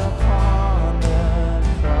upon the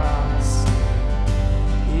cross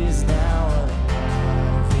is now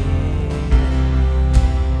alive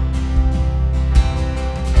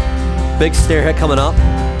in. Big snare hit coming up.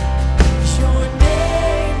 Your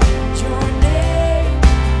name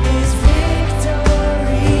is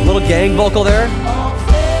victory. Little gang vocal there.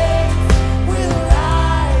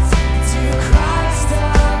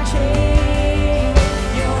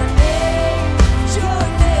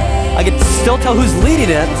 I can still tell who's leading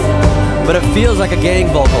it, but it feels like a gang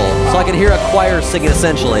vocal. So I can hear a choir singing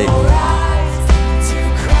essentially.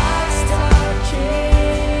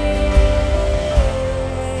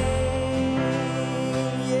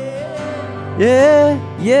 Yeah,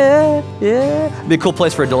 yeah, yeah. It'd be a cool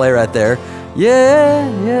place for a delay right there. Yeah,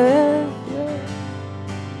 yeah, yeah.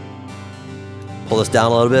 Pull this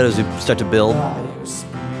down a little bit as we start to build.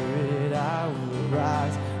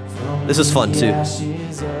 This is fun too.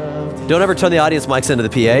 Don't ever turn the audience mics into the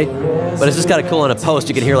PA, but it's just kind of cool on a post.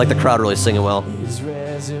 You can hear like the crowd really singing well.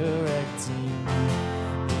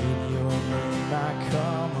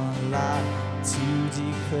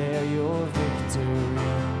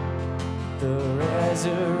 The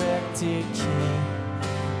resurrected King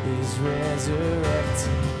is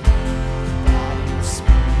resurrecting. By your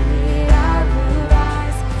Spirit I will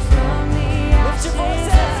rise from the ashes of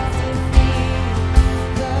defeat.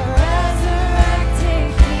 The resurrected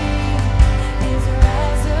King is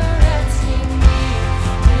resurrecting me.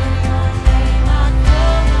 In your name I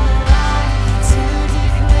come alive to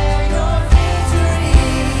declare your victory.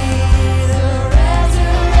 The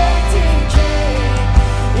resurrected King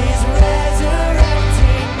is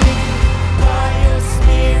resurrecting me. By your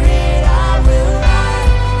Spirit I will rise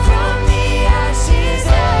from the ashes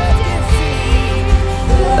of defeat.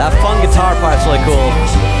 That fun guitar part's really cool.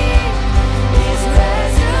 Is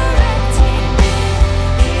resurrecting me.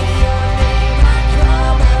 In your name I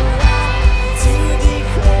come alive to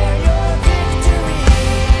declare your victory.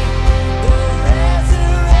 The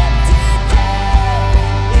resurrected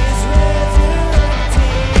King is resurrecting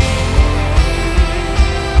me.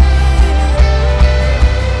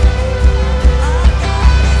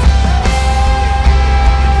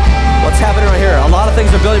 What's happening right here? A lot of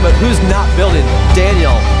things are building, but who's not building?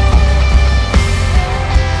 Daniel.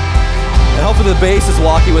 And hopefully the bass is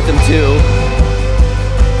walking with him too.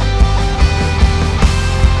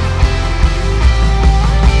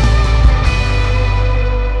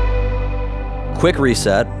 Quick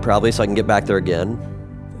reset, probably, so I can get back there again.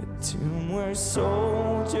 The tomb where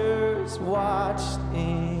soldiers watched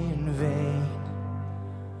in vain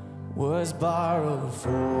was borrowed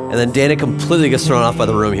for. And then Dana completely gets thrown off by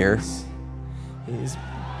the room here. His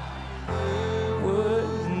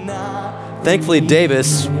would not. Thankfully,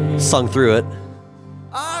 Davis sung through it.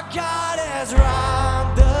 Our God has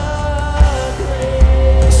robbed the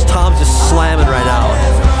grave. Tom's just slamming right now.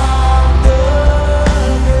 Has robbed the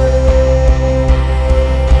grave.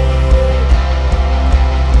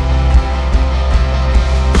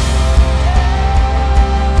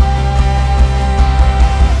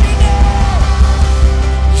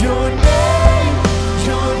 Your name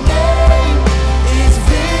is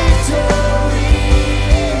victory.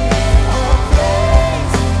 Our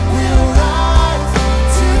praise will rise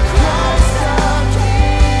to Christ our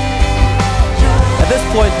King. At this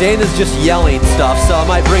point, Dana's just yelling stuff, so I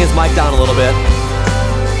might bring his mic down a little bit.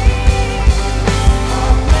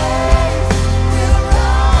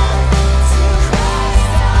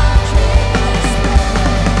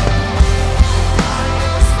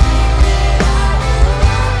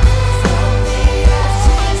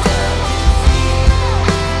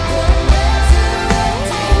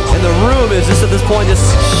 And the room is just at this point just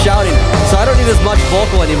shouting, so I don't need as much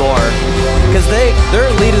vocal anymore because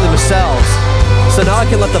they're leading themselves. So now I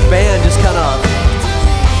can let the band just kind of.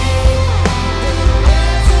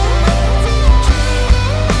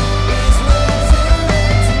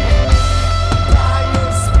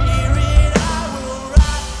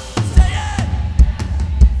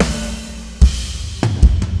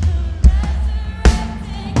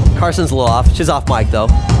 Carson's a little off. She's off mic though.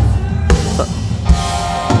 So,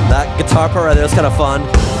 that guitar part right there is kind of fun.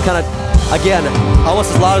 Kind of, again,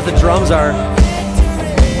 almost as loud as the drums are.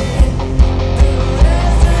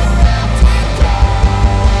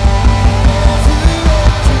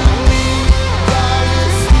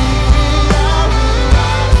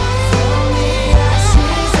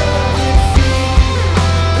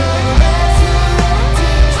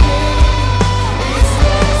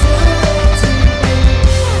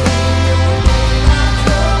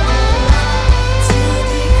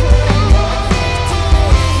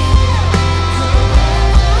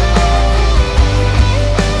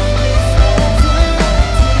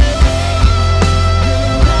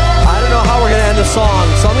 Song,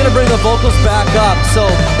 so I'm gonna bring the vocals back up. So,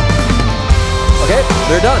 okay,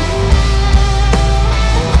 they're done.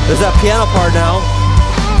 There's that piano part now.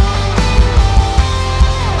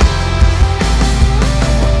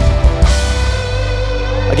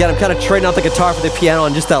 Again, I'm kind of trading out the guitar for the piano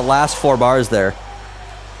on just that last 4 bars there.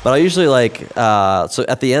 But I usually so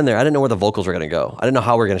at the end there, I didn't know where the vocals were gonna go. I didn't know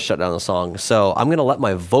how we were gonna shut down the song. So I'm gonna let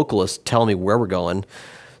my vocalist tell me where we're going.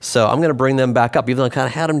 So I'm going to bring them back up, even though I kind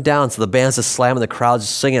of had them down. So the band's just slamming, the crowd's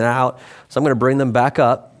just singing out. So I'm going to bring them back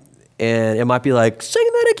up. And it might be like, sing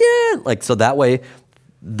that again. Like, so that way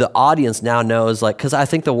the audience now knows, like, because I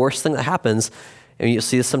think the worst thing that happens, and you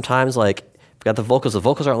see this sometimes, like, we've got the vocals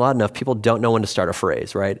aren't loud enough, people don't know when to start a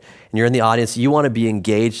phrase, right? And you're in the audience, you want to be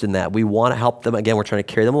engaged in that. We want to help them. Again, we're trying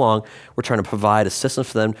to carry them along. We're trying to provide assistance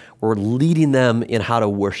for them. We're leading them in how to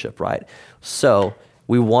worship, right? So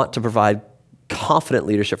we want to provide confident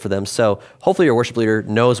leadership for them. So hopefully your worship leader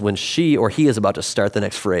knows when she or he is about to start the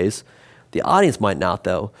next phrase. The audience might not,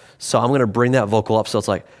 though. So I'm going to bring that vocal up so it's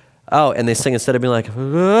like, oh, and they sing instead of being like,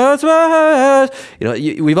 that's my head.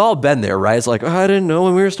 We've all been there, right? It's like, oh, I didn't know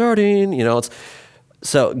when we were starting.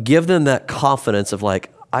 So give them that confidence of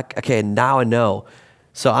like, okay, now I know.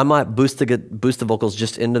 So I might boost the vocals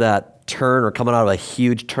just into that turn or coming out of a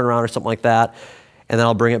huge turnaround or something like that. And then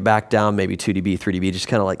I'll bring it back down, maybe 2 dB, 3 dB, just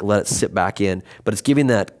kind of like let it sit back in. But it's giving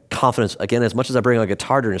that confidence, again, as much as I bring a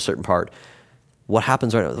guitar during a certain part, what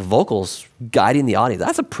happens right now, the vocals guiding the audience,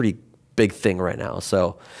 that's a pretty big thing right now.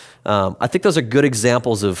 So I think those are good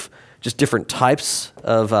examples of just different types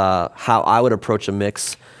of how I would approach a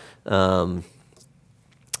mix.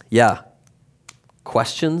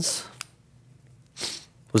 Questions?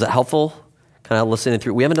 Was that helpful? Kind of listening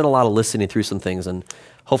through. We haven't done a lot of listening through some things, and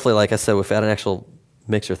hopefully, like I said, if we had an actual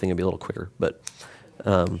mixer thing, it'd be a little quicker. But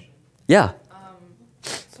yeah.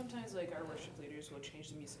 Sometimes, like, our worship leaders will change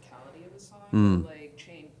the musicality of the song,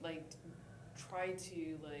 try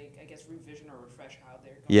to, like, I guess, revision or refresh how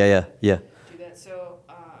they're going Yeah. do that. So,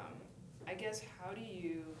 I guess, how do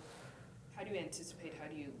you anticipate, how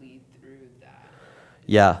do you lead through that?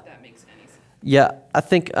 Yeah. If that makes any sense. Yeah, I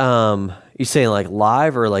think you're saying like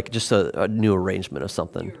live or like just a new arrangement of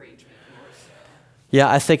something. New arrangement, more so. Yeah,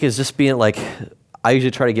 I think it's just being like, I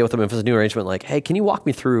usually try to get with them if it's a new arrangement, like, hey, can you walk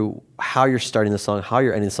me through how you're starting the song, how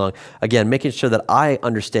you're ending the song? Again, making sure that I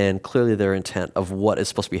understand clearly their intent of what is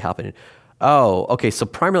supposed to be happening. Oh, okay, so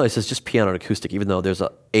primarily this is just piano and acoustic, even though there's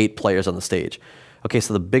 8 players on the stage. Okay,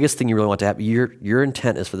 so the biggest thing you really want to have, your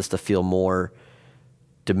intent is for this to feel more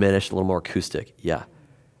diminished, a little more acoustic. Yeah.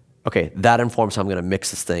 Okay, that informs how I'm going to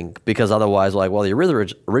mix this thing, because otherwise, like, well, the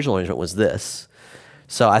original arrangement was this.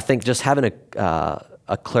 So I think just having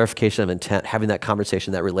a clarification of intent, having that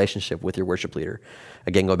conversation, that relationship with your worship leader.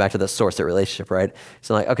 Again, going back to the source, that relationship, right?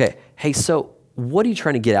 So like, okay, hey, so what are you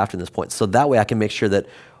trying to get after in this point? So that way I can make sure that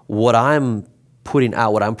what I'm putting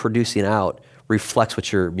out, what I'm producing out, reflects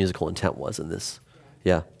what your musical intent was in this.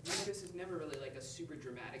 Yeah. This is never really like a super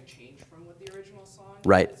dramatic change from what the original song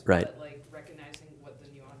Right. is, but like recognizing what the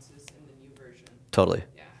nuances in the new version. Totally.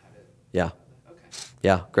 Yeah. How to, Yeah. Okay.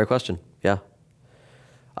 Yeah, great question. Yeah.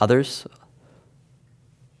 Others?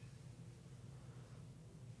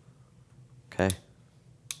 Okay.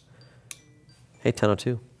 Hey,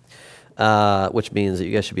 10:02. Which means that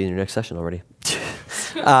you guys should be in your next session already.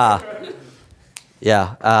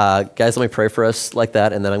 Guys, let me pray for us like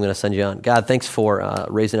that, and then I'm going to send you on. God, thanks for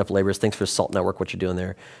raising up laborers. Thanks for Salt Network, what you're doing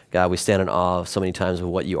there. God, we stand in awe so many times of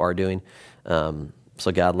what you are doing.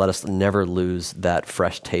 So God, let us never lose that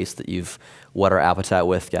fresh taste that you've whet our appetite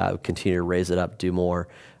with. God, continue to raise it up, do more.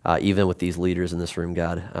 Even with these leaders in this room,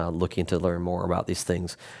 God, looking to learn more about these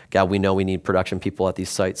things. God, we know we need production people at these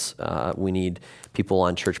sites. We need people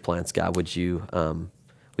on church plants. God, would you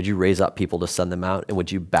raise up people to send them out, and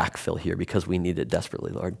would you backfill here, because we need it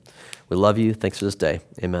desperately, Lord. We love you. Thanks for this day.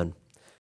 Amen.